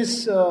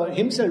Achilles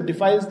himself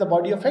defiles the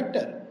body of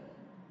Hector.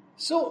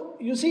 So,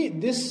 you see,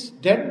 this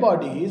dead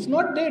body is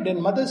not dead.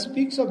 And Mother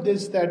speaks of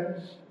this, that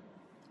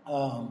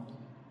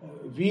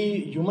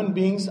we human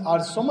beings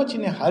are so much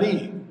in a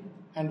hurry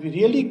and we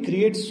really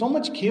create so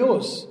much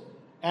chaos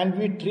and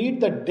we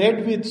treat the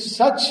dead with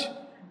such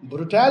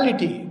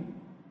brutality.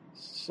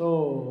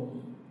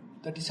 So,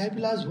 the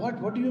disciple asks,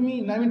 what do you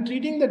mean? I mean,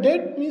 treating the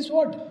dead means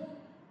what?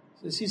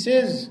 So she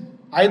says,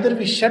 either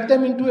we shut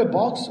them into a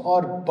box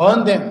or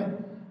burn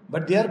them,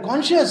 but they are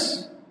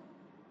conscious.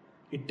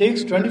 It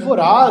takes 24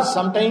 hours,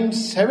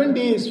 sometimes 7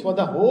 days for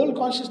the whole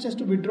consciousness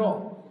to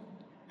withdraw.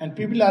 And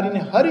people are in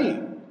a hurry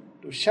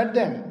to shut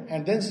them.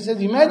 And then she says,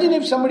 imagine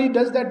if somebody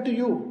does that to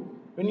you,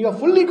 when you are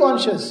fully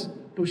conscious,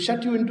 to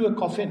shut you into a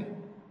coffin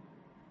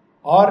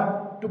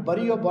or to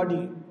bury your body.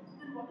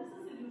 And what is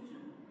the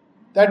solution?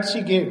 That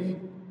she gave.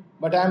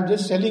 But I am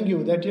just telling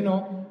you that,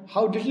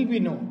 how little we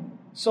know.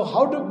 So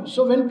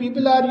when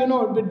people are,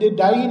 they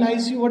die in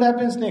ICU, what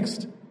happens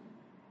next?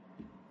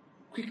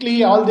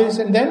 Quickly all this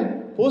and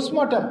then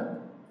post-mortem.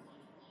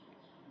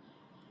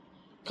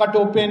 cut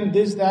open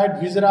this, that,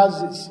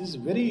 visceras is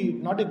very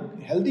not a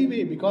healthy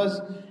way,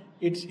 because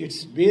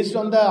it's based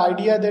on the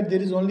idea that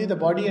there is only the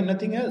body and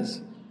nothing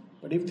else.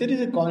 But if there is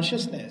a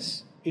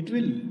consciousness, it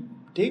will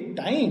take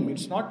time.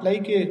 It's not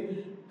like a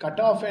cut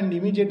off and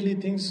immediately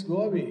things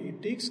go away.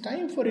 It takes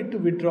time for it to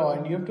withdraw,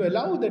 and you have to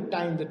allow that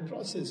time, that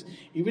process.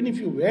 Even if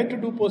you were to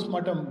do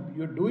postmortem,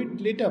 you do it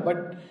later,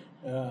 but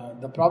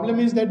the problem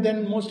is that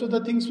then most of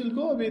the things will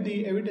go away,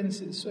 the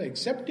evidences. So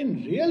except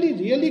in really,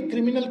 really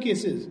criminal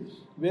cases,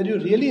 where you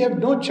really have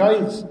no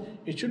choice,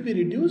 it should be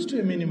reduced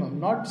to a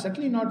minimum.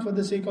 Certainly not for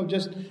the sake of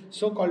just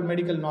so-called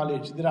medical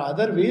knowledge. There are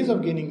other ways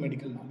of gaining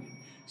medical knowledge.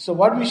 So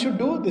what we should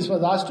do, this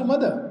was asked to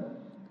Mother.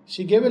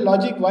 She gave a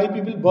logic why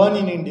people burn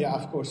in India,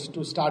 of course,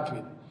 to start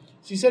with.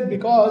 She said,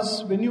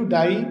 because when you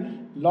die,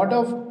 lot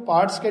of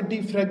parts get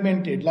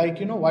defragmented, like,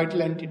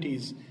 vital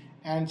entities.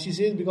 And she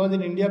says, because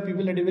in India,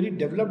 people had a very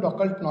developed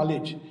occult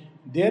knowledge.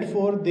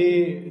 Therefore,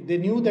 they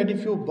knew that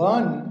if you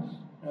burn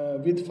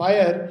with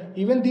fire,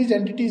 even these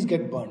entities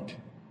get burnt.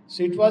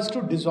 So it was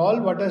to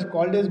dissolve what is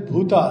called as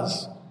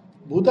bhutas.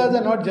 Bhutas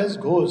are not just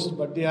ghosts,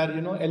 but they are,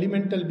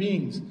 elemental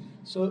beings.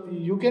 So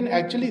you can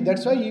actually,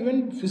 that's why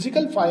even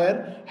physical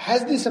fire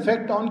has this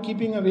effect on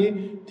keeping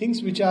away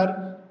things which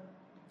are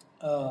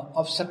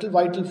of subtle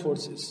vital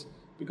forces.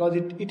 Because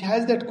it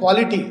has that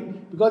quality.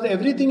 Because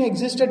everything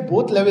exists at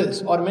both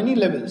levels or many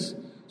levels.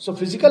 So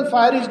physical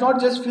fire is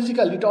not just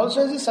physical. It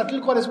also has a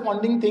subtle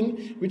corresponding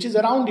thing which is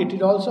around it.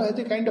 It also has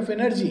a kind of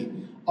energy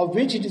of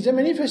which it is a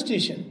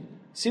manifestation.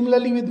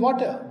 Similarly with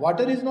water.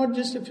 Water is not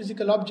just a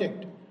physical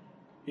object.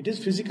 It is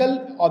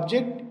physical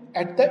object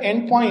at the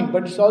end point,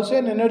 but it's also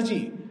an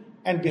energy.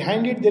 And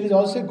behind it there is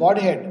also a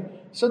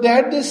Godhead. So they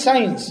had this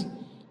science.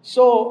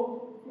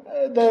 So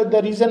the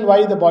reason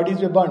why the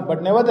bodies were burnt.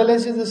 But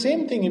nevertheless it's the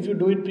same thing if you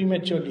do it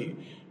prematurely.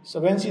 So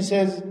when she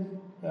says,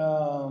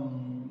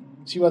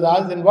 she was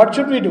asked, then what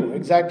should we do?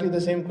 Exactly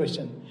the same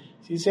question.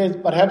 She says,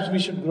 perhaps we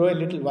should grow a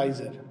little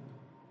wiser.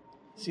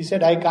 She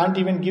said, I can't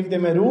even give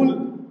them a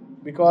rule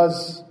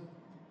because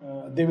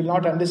they will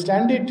not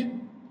understand it.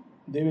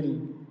 They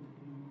will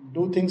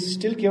do things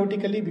still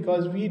chaotically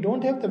because we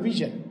don't have the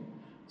vision.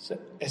 So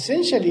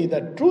essentially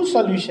the true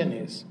solution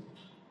is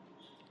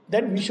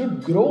that we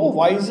should grow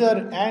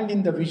wiser and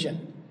in the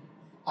vision.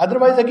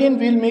 Otherwise again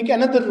we'll make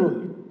another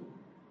rule.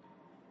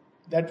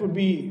 That would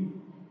be,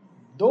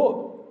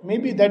 though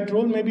maybe that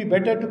rule may be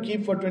better to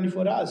keep for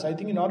 24 hours. I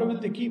think in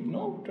Auroville they keep,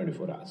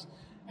 24 hours.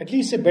 At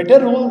least a better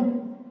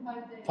rule,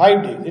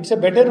 5 days. It's a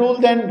better rule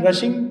than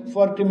rushing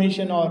for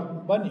cremation or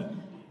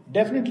burning.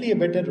 Definitely a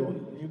better rule.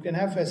 You can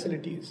have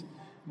facilities.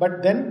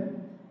 But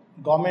then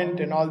government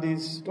and all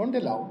these don't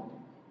allow.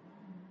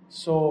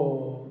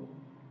 So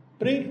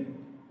pray,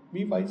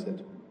 be wiser,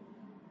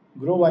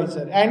 grow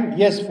wiser. And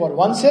yes, for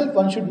oneself,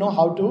 one should know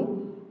how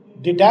to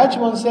detach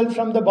oneself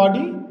from the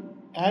body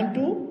and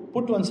to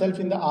put oneself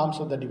in the arms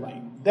of the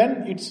divine.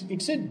 Then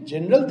it's a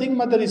general thing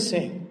Mother is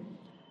saying.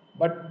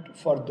 But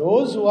for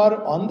those who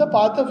are on the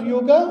path of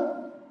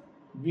yoga,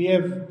 we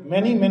have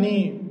many,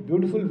 many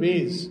beautiful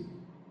ways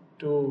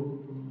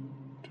to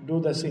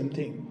do the same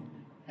thing.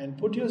 And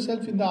put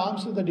yourself in the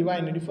arms of the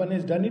divine. And if one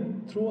has done it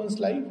through one's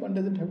life, one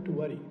doesn't have to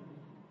worry.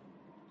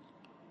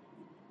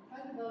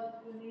 What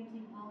about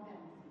donating organs?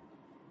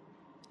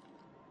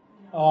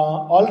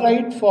 All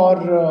right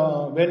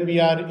for when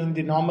we are in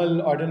the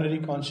normal, ordinary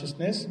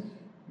consciousness,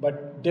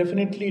 but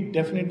definitely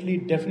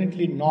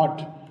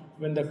not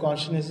when the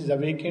consciousness is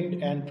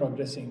awakened and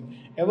progressing.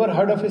 Ever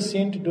heard of a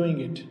saint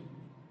doing it?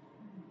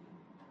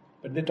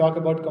 But they talk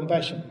about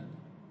compassion.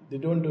 They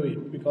don't do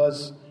it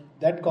because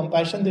that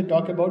compassion they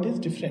talk about is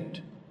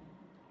different.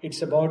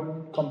 It's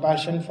about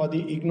compassion for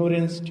the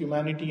ignorance,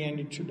 humanity, and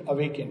it should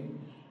awaken.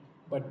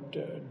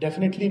 But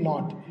definitely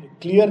not.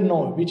 Clear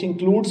no, which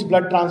includes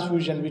blood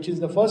transfusion, which is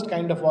the first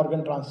kind of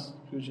organ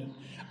transfusion.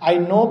 I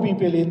know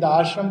people in the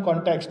ashram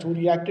context who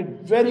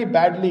reacted very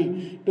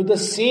badly to the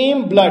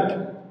same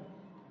blood,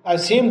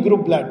 same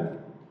group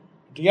blood.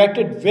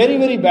 Reacted very,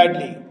 very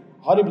badly,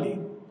 horribly.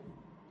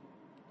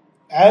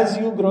 As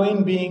you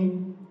growing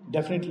being,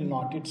 definitely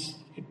not. It's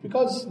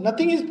because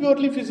nothing is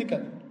purely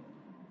physical.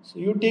 So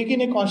you take in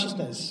a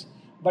consciousness,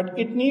 but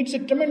it needs a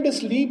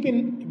tremendous leap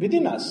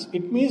within us.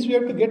 It means we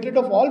have to get rid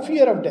of all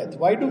fear of death.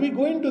 Why do we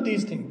go into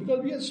these things?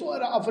 Because we are so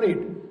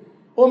afraid.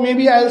 Oh,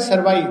 maybe I'll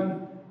survive.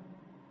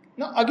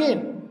 Now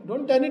again,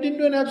 don't turn it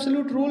into an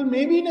absolute rule.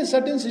 Maybe in a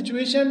certain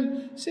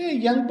situation, say a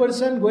young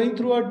person going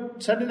through a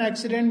sudden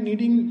accident,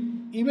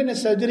 needing even a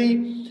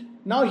surgery.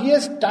 Now he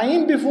has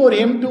time before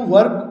him to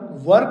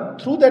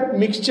work through that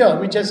mixture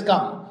which has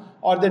come.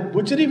 Or that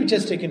butchery which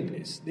has taken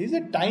place. There is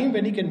a time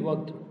when he can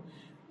work through.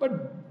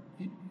 But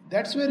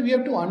that's where we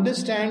have to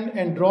understand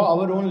and draw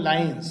our own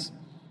lines.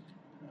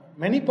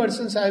 Many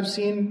persons I have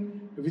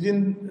seen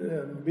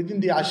within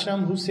the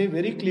ashram who say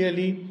very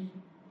clearly,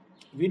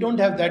 we don't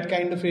have that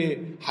kind of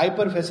a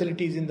hyper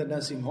facilities in the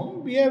nursing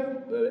home. We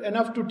have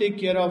enough to take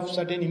care of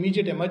certain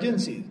immediate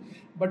emergencies.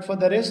 But for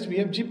the rest, we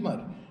have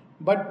Jipmer.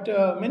 But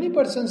many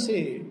persons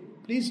say,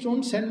 please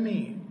don't send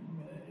me.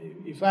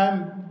 If I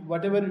am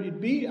whatever it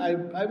be,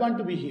 I want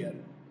to be here.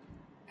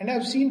 And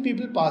I've seen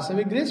people pass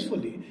away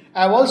gracefully.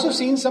 I've also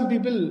seen some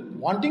people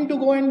wanting to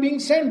go and being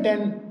sent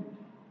and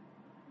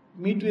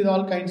meet with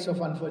all kinds of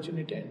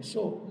unfortunate ends.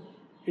 So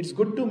it's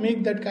good to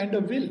make that kind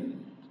of will.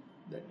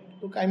 That,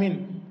 look,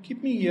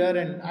 keep me here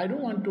and I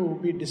don't want to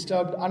be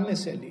disturbed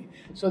unnecessarily.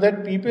 So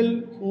that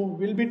people who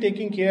will be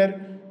taking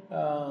care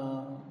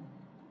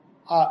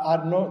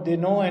they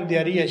know and they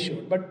are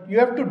reassured. But you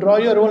have to draw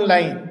your own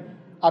line.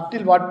 Up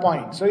till what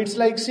point? So it's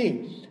like,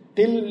 see,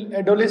 till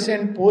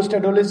adolescent,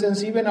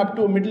 post-adolescence, even up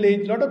to middle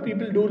age, a lot of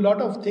people do a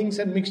lot of things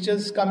and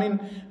mixtures come in.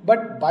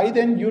 But by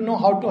then you know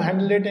how to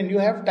handle it and you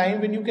have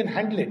time when you can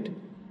handle it.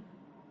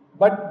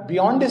 But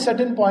beyond a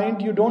certain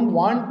point, you don't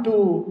want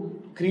to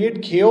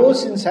create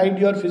chaos inside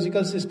your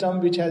physical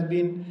system, which has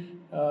been,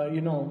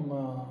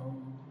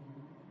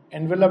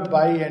 enveloped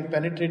by and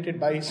penetrated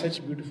by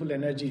such beautiful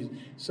energies.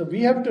 So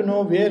we have to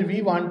know where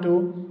we want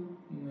to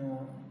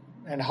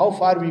and how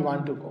far we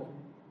want to go.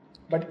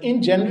 But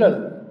in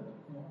general,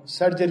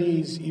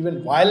 surgeries,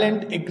 even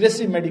violent,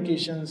 aggressive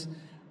medications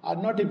are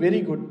not a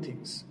very good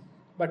things.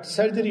 But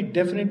surgery,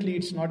 definitely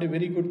it's not a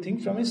very good thing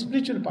from a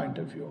spiritual point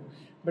of view.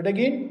 But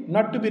again,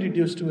 not to be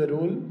reduced to a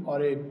rule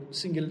or a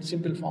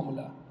simple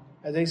formula.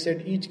 As I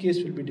said, each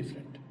case will be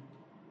different.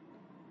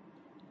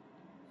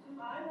 If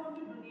I want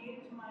to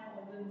donate my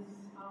organs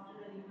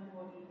after I leave my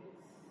body,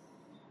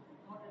 it's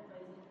not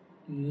advisable.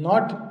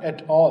 Not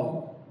at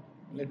all.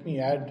 Let me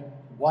add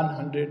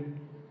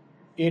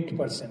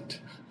 108%.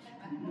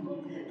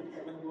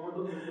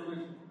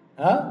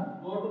 Huh?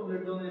 Go to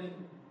blood donation.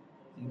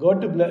 Go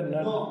to blood?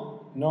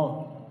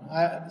 No.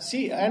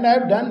 And I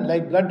have done,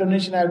 like blood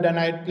donation I have done.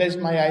 I had placed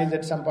my eyes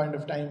at some point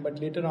of time, but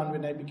later on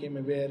when I became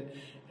aware,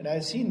 and I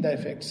have seen the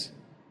effects.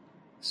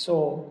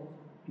 So,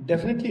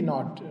 definitely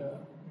not.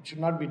 It should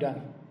not be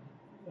done.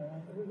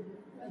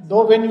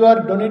 Though when you are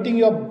donating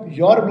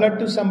your blood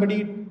to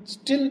somebody,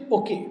 still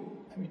okay.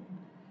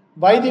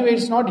 By the way,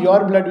 it's not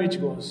your blood which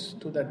goes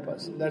to that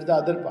person. That's the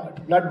other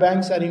part. Blood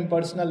banks are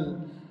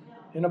impersonal.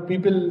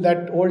 People,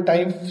 that old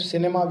time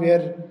cinema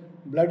where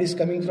blood is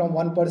coming from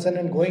one person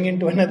and going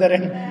into another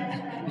and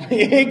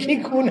ek hi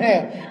khoon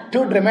hai.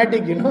 Too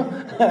dramatic,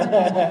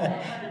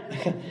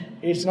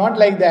 It's not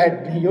like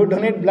that. You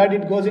donate blood,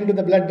 it goes into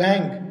the blood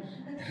bank.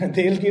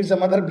 They'll give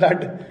some other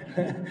blood.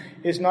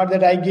 It's not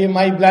that I gave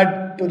my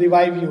blood to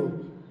revive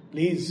you.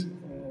 Please.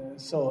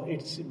 So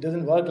it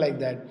doesn't work like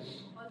that.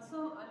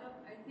 Also, I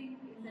think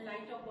in the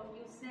light of what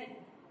you said,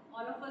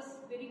 all of us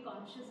very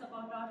conscious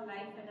about our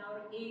life and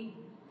our aim.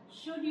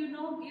 Should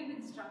give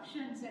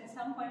instructions at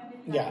some point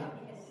in life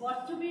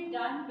what to be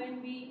done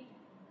when we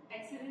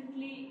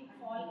accidentally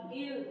fall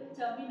ill,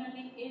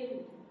 terminally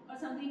ill, or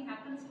something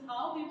happens,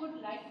 how we would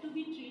like to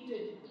be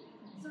treated.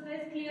 So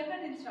there's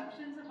clear-cut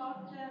instructions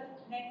about the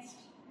next.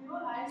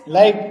 Yes. I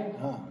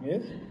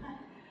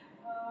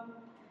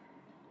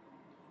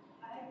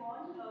have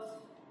gone.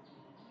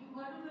 You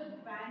heard of the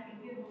band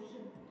Indian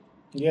Ocean?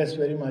 Yes,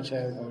 very much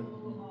I have heard.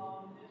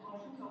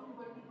 Ocean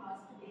Chakraborty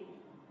passed away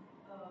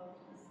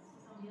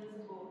some years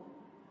ago.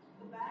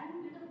 The band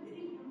did a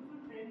very beautiful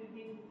prayer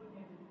meeting for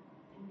him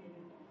in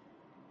Delhi.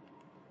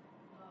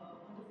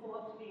 On the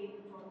fourth day,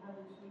 the Chautha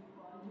which we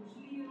call.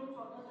 Usually,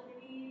 Chauthas are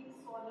very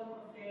solemn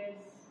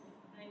affairs.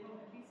 I know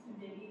at least in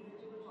Delhi,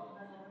 whichever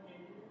Chauthas are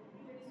attended,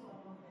 very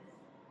solemn affairs.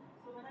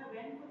 So when I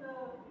went for the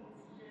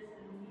prayer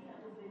ceremony, I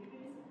was very,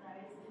 very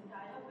surprised. The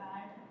entire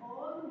band,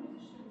 all the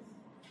musicians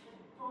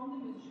from the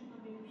musician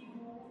community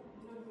who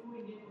knew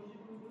Indian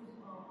Ocean, who used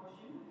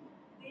Ocean,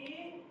 they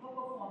were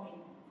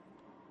performing.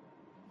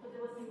 So they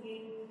were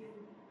singing,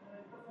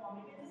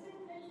 performing at the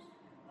same time.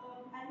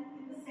 And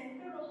in the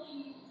center of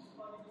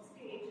the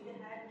stage, they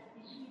had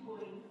PPT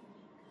going,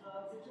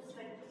 which is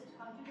like just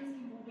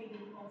continuously moving.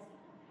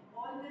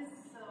 All these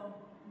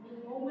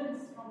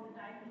moments from the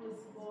time he was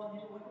born,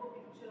 what were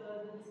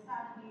pictures, his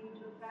family,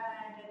 the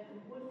band, and the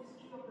whole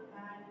history of the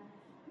band.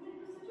 It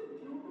was such a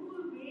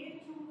beautiful way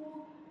to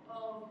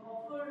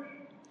offer.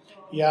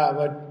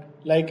 But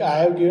like I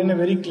have given a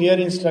very clear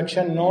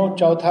instruction, no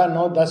Chautha,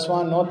 no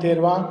Daswa, no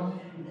Terwa.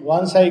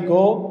 Once I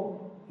go,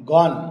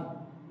 gone.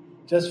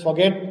 Just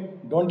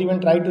forget, don't even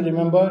try to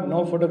remember,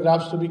 no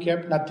photographs to be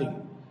kept, nothing.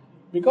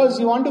 Because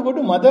you want to go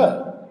to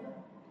mother.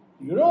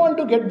 You don't want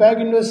to get back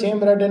into the same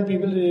rut and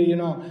people,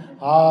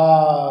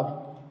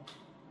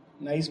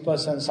 nice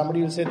person.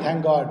 Somebody will say,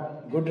 thank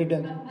God, good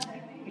riddance.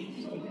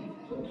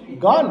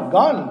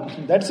 Gone.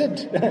 That's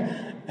it.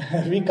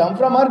 We come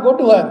from her, go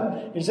to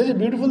her. It's such a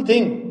beautiful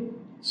thing.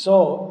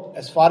 So,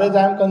 as far as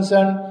I am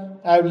concerned,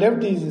 I have left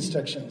these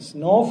instructions.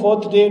 No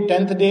 4th day,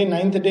 10th day,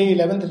 9th day,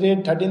 11th day,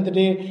 13th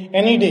day,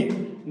 any day.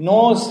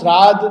 No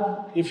srad.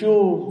 If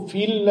you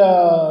feel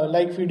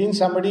like feeding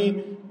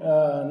somebody,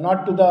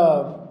 not to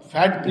the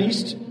fat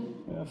priest,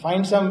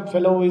 find some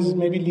fellow who is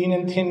maybe lean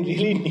and thin,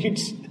 really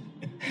needs.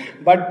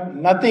 But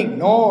nothing,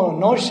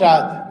 no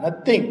shrad,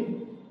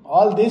 nothing.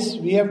 All this,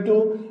 we have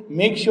to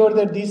make sure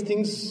that these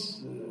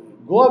things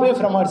go away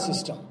from our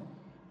system.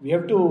 We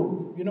have to,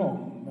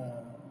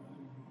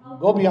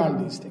 go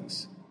beyond these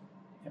things.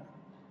 How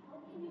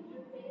can you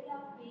prepare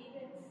our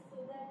parents so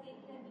that they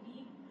can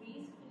live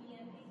gracefully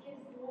and they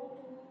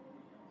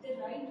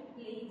right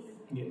place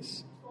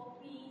Yes. for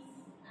peace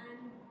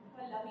and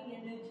for loving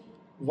energy.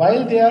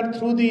 While they are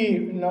through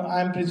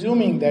I'm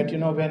presuming that,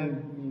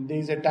 when there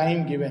is a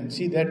time given,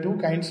 see, there are two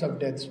kinds of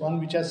deaths, one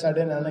which are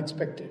sudden,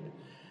 unexpected.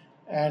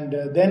 And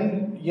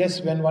then,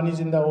 yes, when one is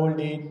in the old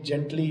age,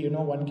 gently,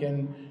 one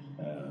can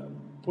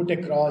put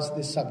across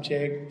this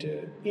subject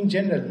in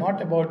general,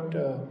 not about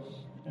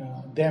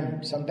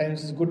them.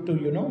 Sometimes it's good to,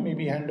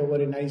 maybe hand over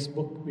a nice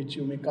book which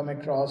you may come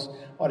across,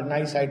 or a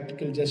nice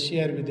article, just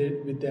share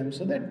with them,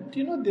 so that,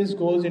 this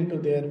goes into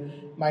their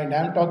mind.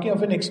 I'm talking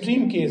of an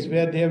extreme case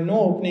where they have no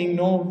opening,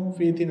 no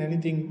faith in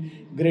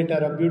anything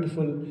greater or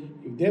beautiful.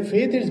 If their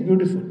faith is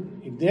beautiful,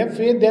 if they have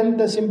faith, then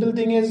the simple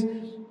thing is,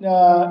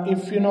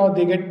 if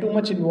they get too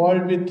much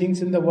involved with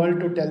things in the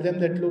world, to tell them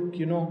that, look,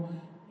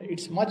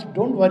 it's much,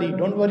 don't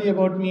worry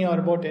about me or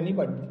about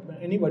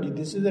anybody.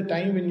 This is the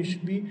time when you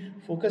should be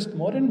focused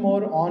more and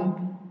more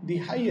on the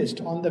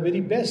highest, on the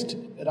very best,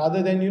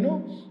 rather than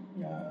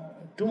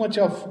too much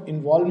of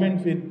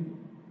involvement with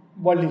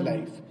worldly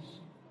life.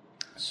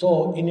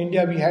 So in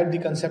India we had the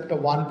concept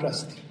of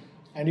Vanprasth,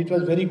 and it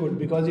was very good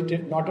because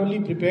it not only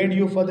prepared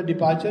you for the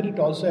departure, it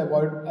also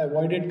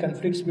avoided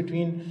conflicts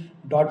between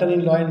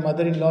daughter-in-law and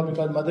mother-in-law,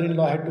 because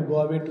mother-in-law had to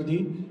go away to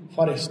the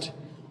forest.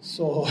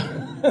 So,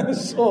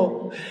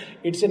 so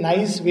it's a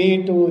nice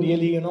way to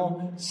really,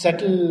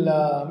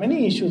 settle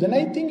many issues. And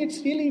I think it's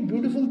really a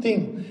beautiful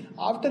thing.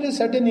 After a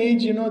certain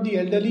age, the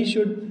elderly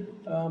should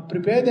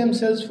prepare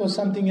themselves for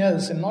something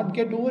else and not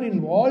get over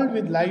involved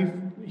with life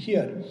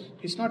here.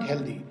 It's not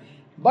healthy.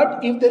 But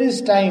if there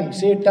is time,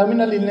 say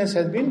terminal illness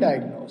has been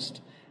diagnosed,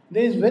 it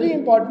is very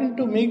important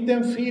to make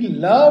them feel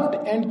loved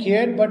and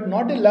cared, but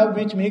not a love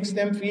which makes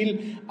them feel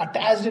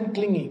attached and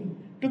clinging.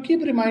 To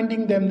keep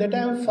reminding them that I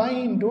am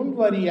fine, don't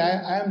worry,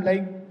 I am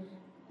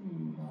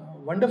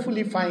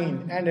wonderfully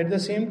fine. And at the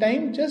same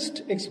time,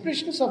 just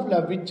expressions of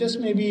love, which just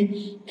may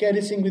be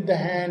caressing with the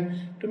hand,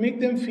 to make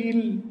them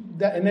feel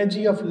the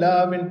energy of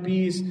love and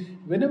peace.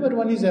 Whenever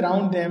one is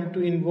around them,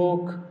 to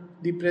invoke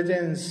the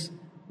presence,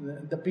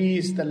 the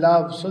peace, the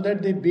love, so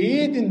that they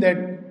bathe in that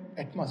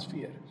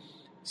atmosphere.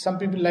 Some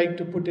people like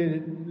to put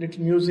a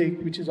little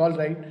music, which is all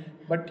right.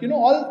 But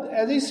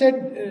as I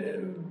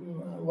said,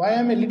 why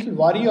I'm a little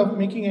wary of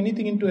making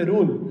anything into a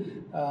rule.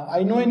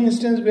 I know an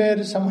instance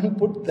where someone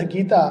put the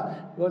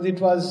Gita, because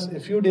it was a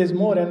few days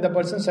more, and the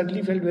person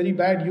suddenly felt very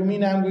bad. You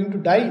mean I am going to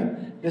die?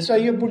 That's why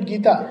you put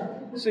Gita.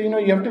 So,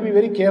 you have to be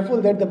very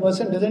careful that the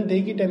person doesn't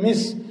take it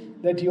amiss,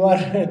 that you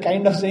are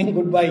kind of saying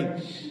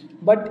goodbye.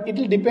 But it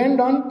will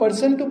depend on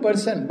person to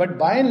person. But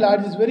by and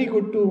large, it's very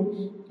good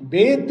to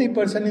bathe the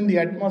person in the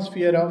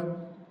atmosphere of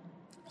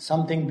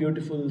something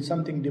beautiful,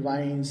 something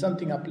divine,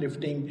 something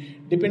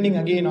uplifting, depending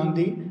again on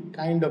the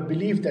kind of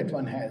belief that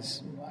one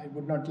has. I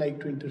would not like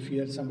to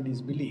interfere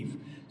somebody's belief.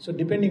 So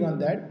depending on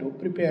that, to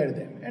prepare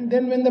them. And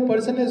then when the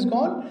person is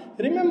gone,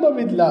 remember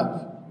with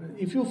love.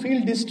 If you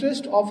feel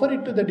distressed, offer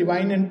it to the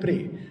divine and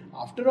pray.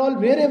 After all,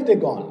 where have they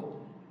gone?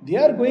 They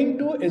are going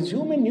to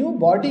assume a new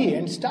body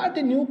and start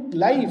a new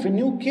life, a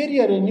new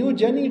career, a new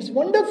journey. It's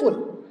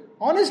wonderful.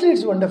 Honestly,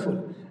 it's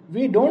wonderful.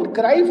 We don't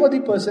cry for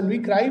the person, we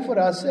cry for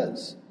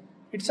ourselves.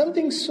 It's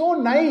something so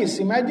nice.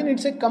 Imagine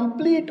it's a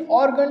complete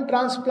organ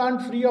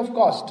transplant free of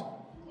cost.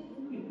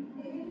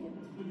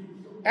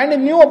 And a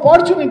new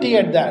opportunity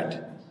at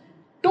that.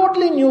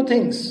 Totally new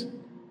things.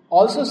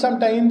 Also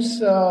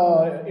sometimes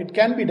it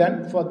can be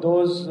done for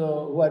those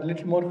who are a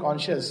little more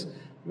conscious.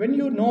 When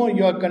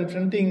you are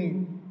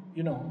confronting,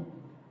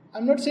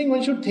 I'm not saying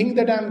one should think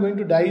that I'm going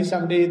to die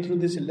someday through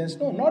this illness.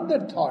 No, not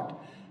that thought.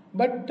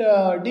 But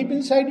deep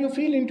inside you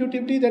feel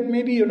intuitively that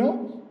maybe,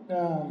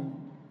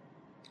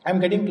 I'm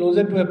getting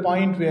closer to a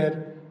point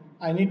where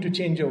I need to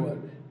change over.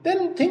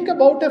 Then think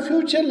about a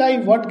future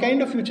life, what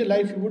kind of future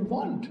life you would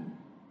want.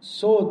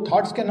 So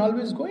thoughts can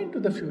always go into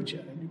the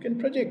future and you can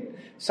project.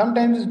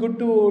 Sometimes it's good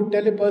to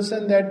tell a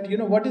person that,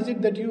 what is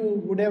it that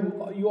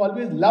you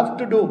always loved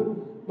to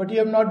do, but you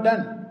have not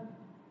done.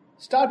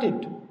 Start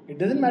it. It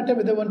doesn't matter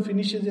whether one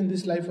finishes in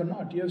this life or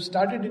not. You have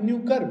started a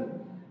new curve.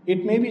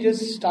 It may be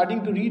just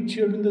starting to read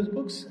Sri Aurobindo's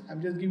books.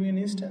 I'm just giving an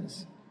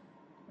instance.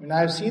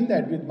 I have seen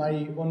that with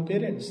my own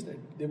parents, that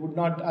they would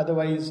not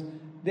otherwise,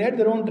 they had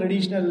their own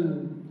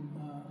traditional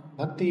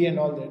bhakti and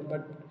all that,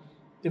 but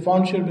they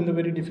found Sri Aurobindo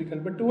very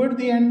difficult. But toward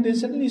the end, they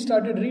suddenly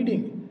started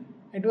reading.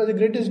 It was the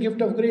greatest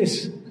gift of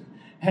grace.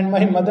 And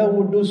my mother,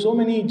 who would do so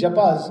many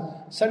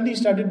japas, suddenly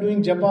started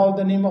doing japa of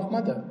the name of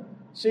mother.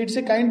 So it's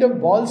a kind of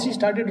ball she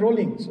started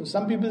rolling. So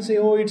some people say,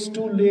 oh, it's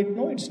too late.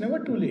 No, it's never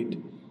too late.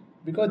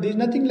 Because there's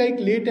nothing like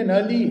late and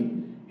early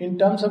in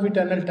terms of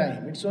eternal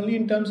time. It's only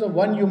in terms of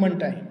one human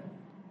time.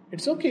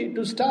 It's okay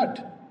to start.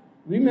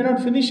 We may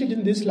not finish it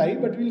in this life,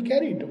 but we'll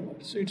carry it over.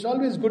 So it's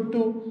always good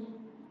to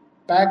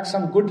pack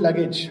some good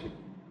luggage,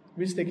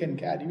 which they can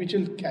carry, which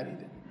will carry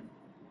them.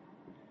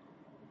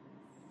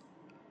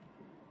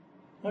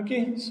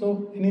 Okay,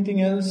 so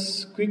anything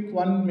else? Quick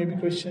one, maybe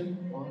question.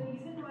 The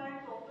reason why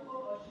I talked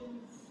about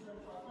Oshin's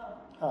Chauthar,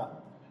 Ah.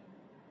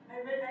 I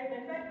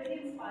went back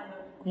very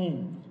inspired.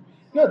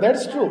 No,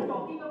 that's I was true.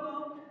 talking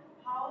about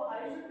how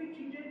I should be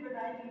treated when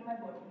I leave my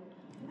body.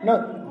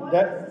 No, all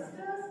that. the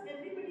sisters,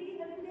 everybody,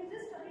 I mean, they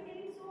just started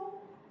getting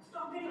so,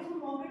 stop getting so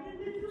morbid and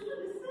they used to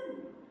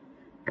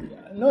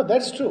listen. No,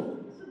 that's true.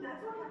 So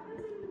that's what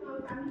happens in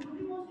family.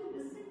 Nobody wants to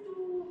listen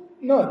to.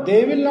 No,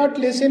 they will not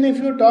listen if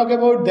you talk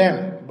about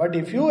them. But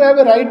if you have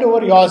a right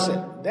over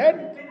yourself, that.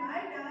 When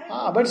I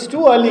die, But it's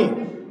too early.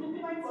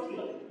 who might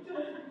sleep?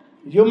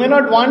 You may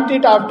not want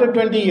it after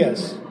 20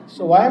 years.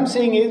 So what I am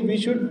saying is we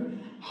should,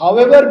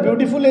 however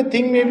beautiful a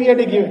thing may be at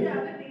a given.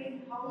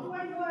 How do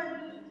I know I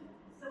will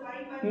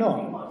survive by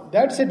No,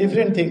 that's a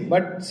different thing.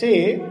 But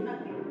say,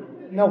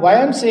 now why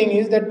I am saying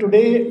is that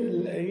today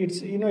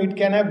it's, it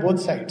can have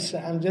both sides.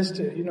 I'm just,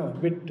 a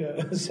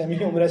bit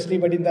semi-humorously,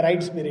 but in the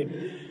right spirit.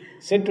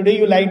 Say today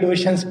you liked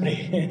Ocean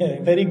Spray.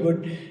 Very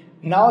good.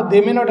 Now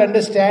they may not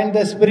understand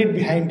the spirit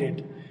behind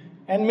it.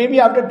 And maybe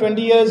after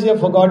 20 years you have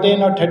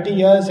forgotten, or 30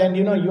 years, and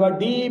you are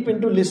deep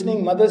into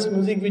listening mother's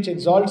music which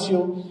exalts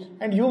you.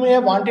 And you may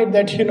have wanted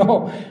that,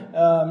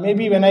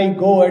 maybe when I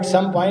go at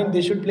some point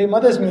they should play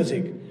mother's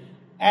music.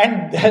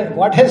 And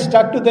what has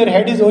stuck to their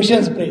head is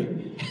Ocean Spray.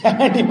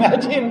 And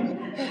imagine,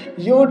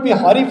 you would be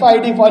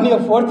horrified if on your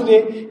fourth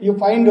day you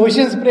find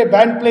Ocean Spray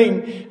band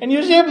playing and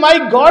you say,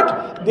 my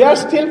God, they are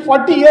still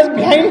 40 years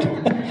behind.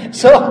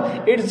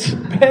 So it's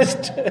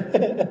best.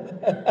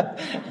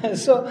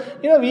 So,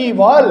 we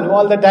evolve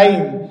all the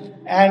time.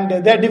 And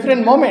there are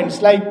different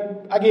moments. Like,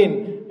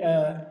 again,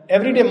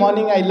 every day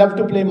morning I love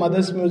to play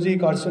mother's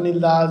music or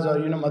Sunil Das or,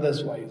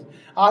 mother's voice.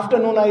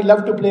 Afternoon I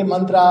love to play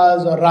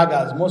mantras or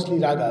ragas, mostly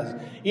ragas.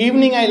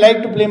 Evening I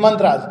like to play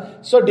mantras.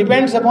 So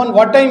depends upon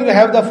what time you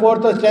have the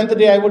 4th or 10th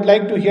day, I would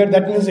like to hear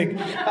that music.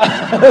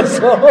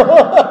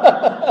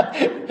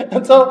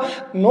 So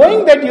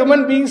knowing that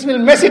human beings will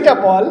mess it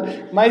up all,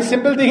 my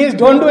simple thing is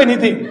don't do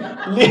anything.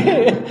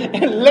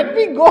 Let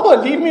me go,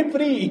 leave me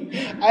free.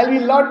 I'll be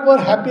a lot more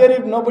happier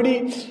if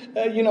nobody, just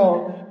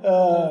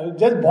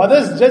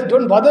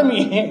don't bother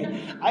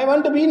me. I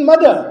want to be in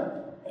mother.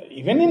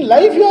 Even in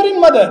life you are in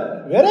mother.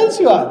 Where else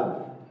you are?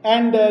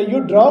 And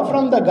you draw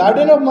from the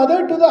garden of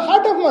mother to the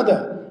heart of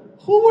mother.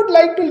 Who would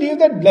like to leave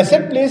that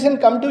blessed place and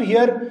come to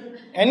hear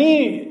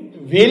any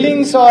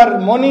wailings or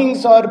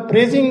moanings or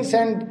praisings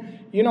and,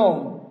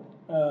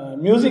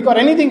 music or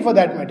anything for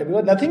that matter?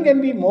 Because nothing can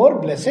be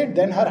more blessed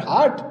than her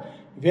heart,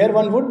 where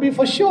one would be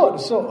for sure.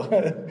 So,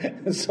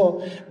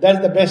 so that's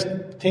the best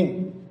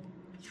thing.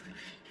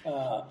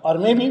 Or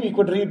maybe we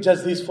could read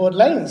just these 4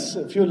 lines,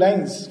 a few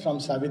lines from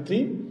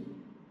Savitri,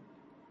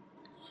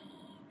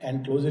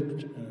 and close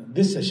it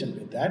this session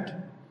with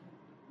that.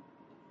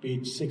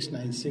 Page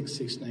 696,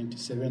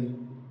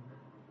 697,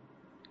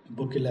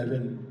 book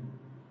 11,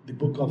 the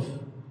book of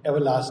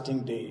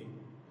everlasting day,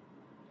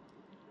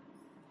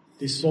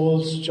 the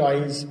soul's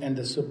choice and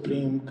the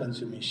supreme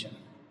consummation.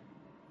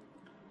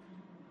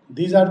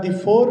 These are the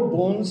 4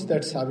 boons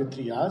that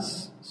Savitri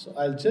asks. So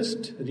I'll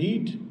just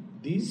read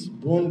these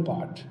boon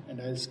part and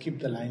I'll skip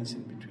the lines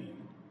in between.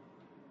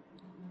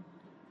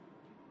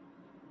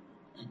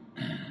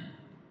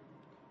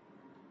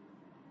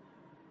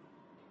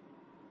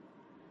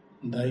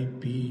 Thy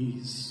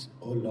peace,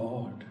 O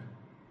Lord,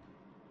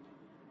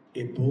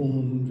 a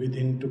boon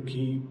within to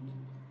keep,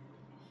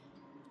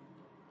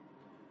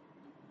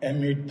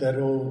 amid the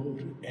roar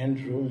and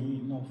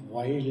ruin of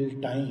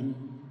wild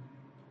time,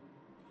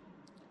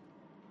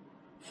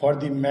 for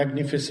the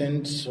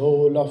magnificent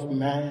soul of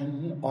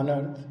man on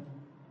earth,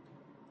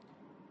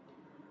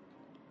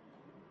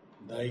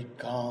 thy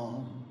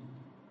calm,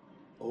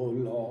 O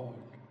Lord,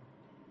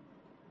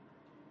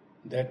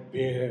 that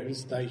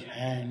bears thy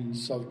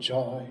hands of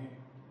joy.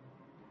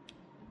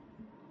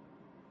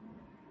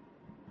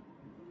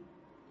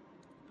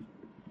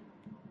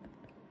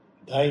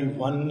 Thy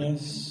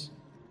oneness,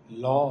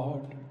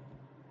 Lord,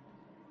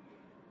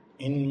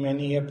 in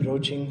many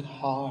approaching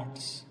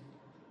hearts,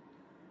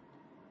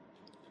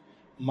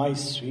 my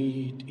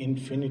sweet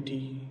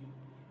infinity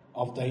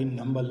of thy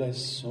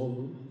numberless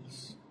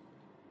souls.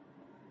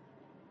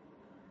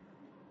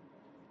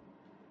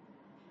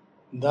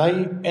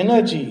 Thy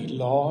energy,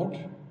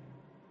 Lord,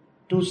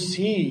 to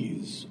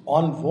seize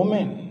on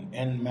woman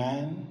and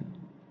man,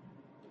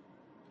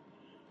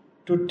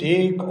 to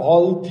take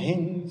all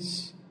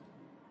things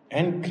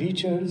and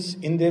creatures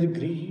in their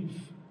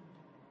grief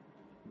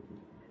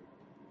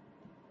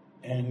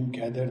and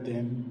gather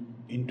them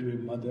into a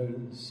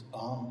mother's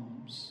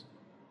arms.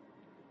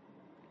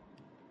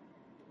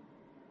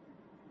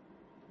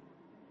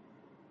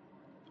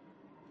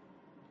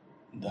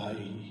 Thy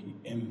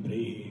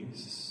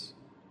embrace,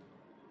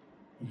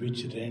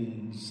 which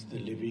rends the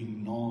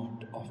living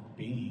knot of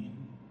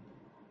pain.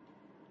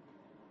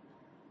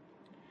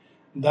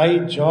 Thy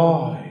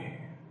joy,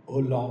 O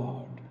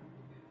Lord,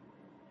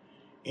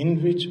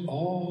 in which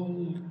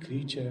all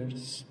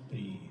creatures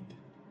breathe.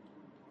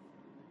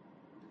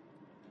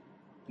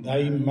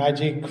 Thy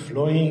magic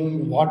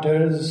flowing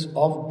waters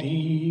of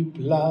deep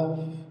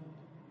love.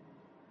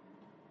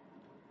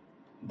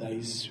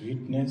 Thy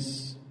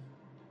sweetness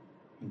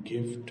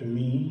give to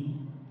me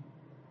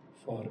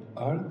for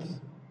earth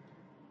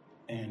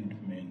and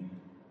men.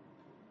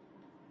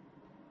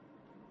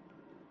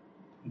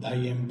 Thy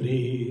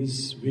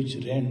embrace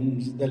which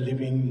rends the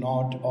living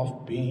knot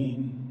of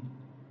pain,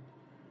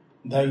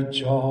 Thy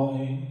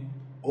joy,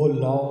 O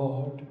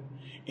Lord,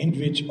 in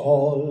which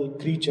all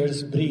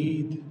creatures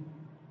breathe,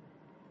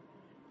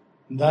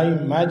 Thy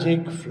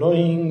magic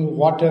flowing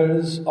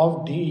waters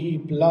of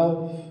deep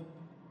love,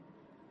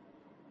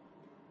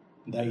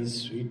 Thy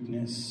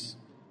sweetness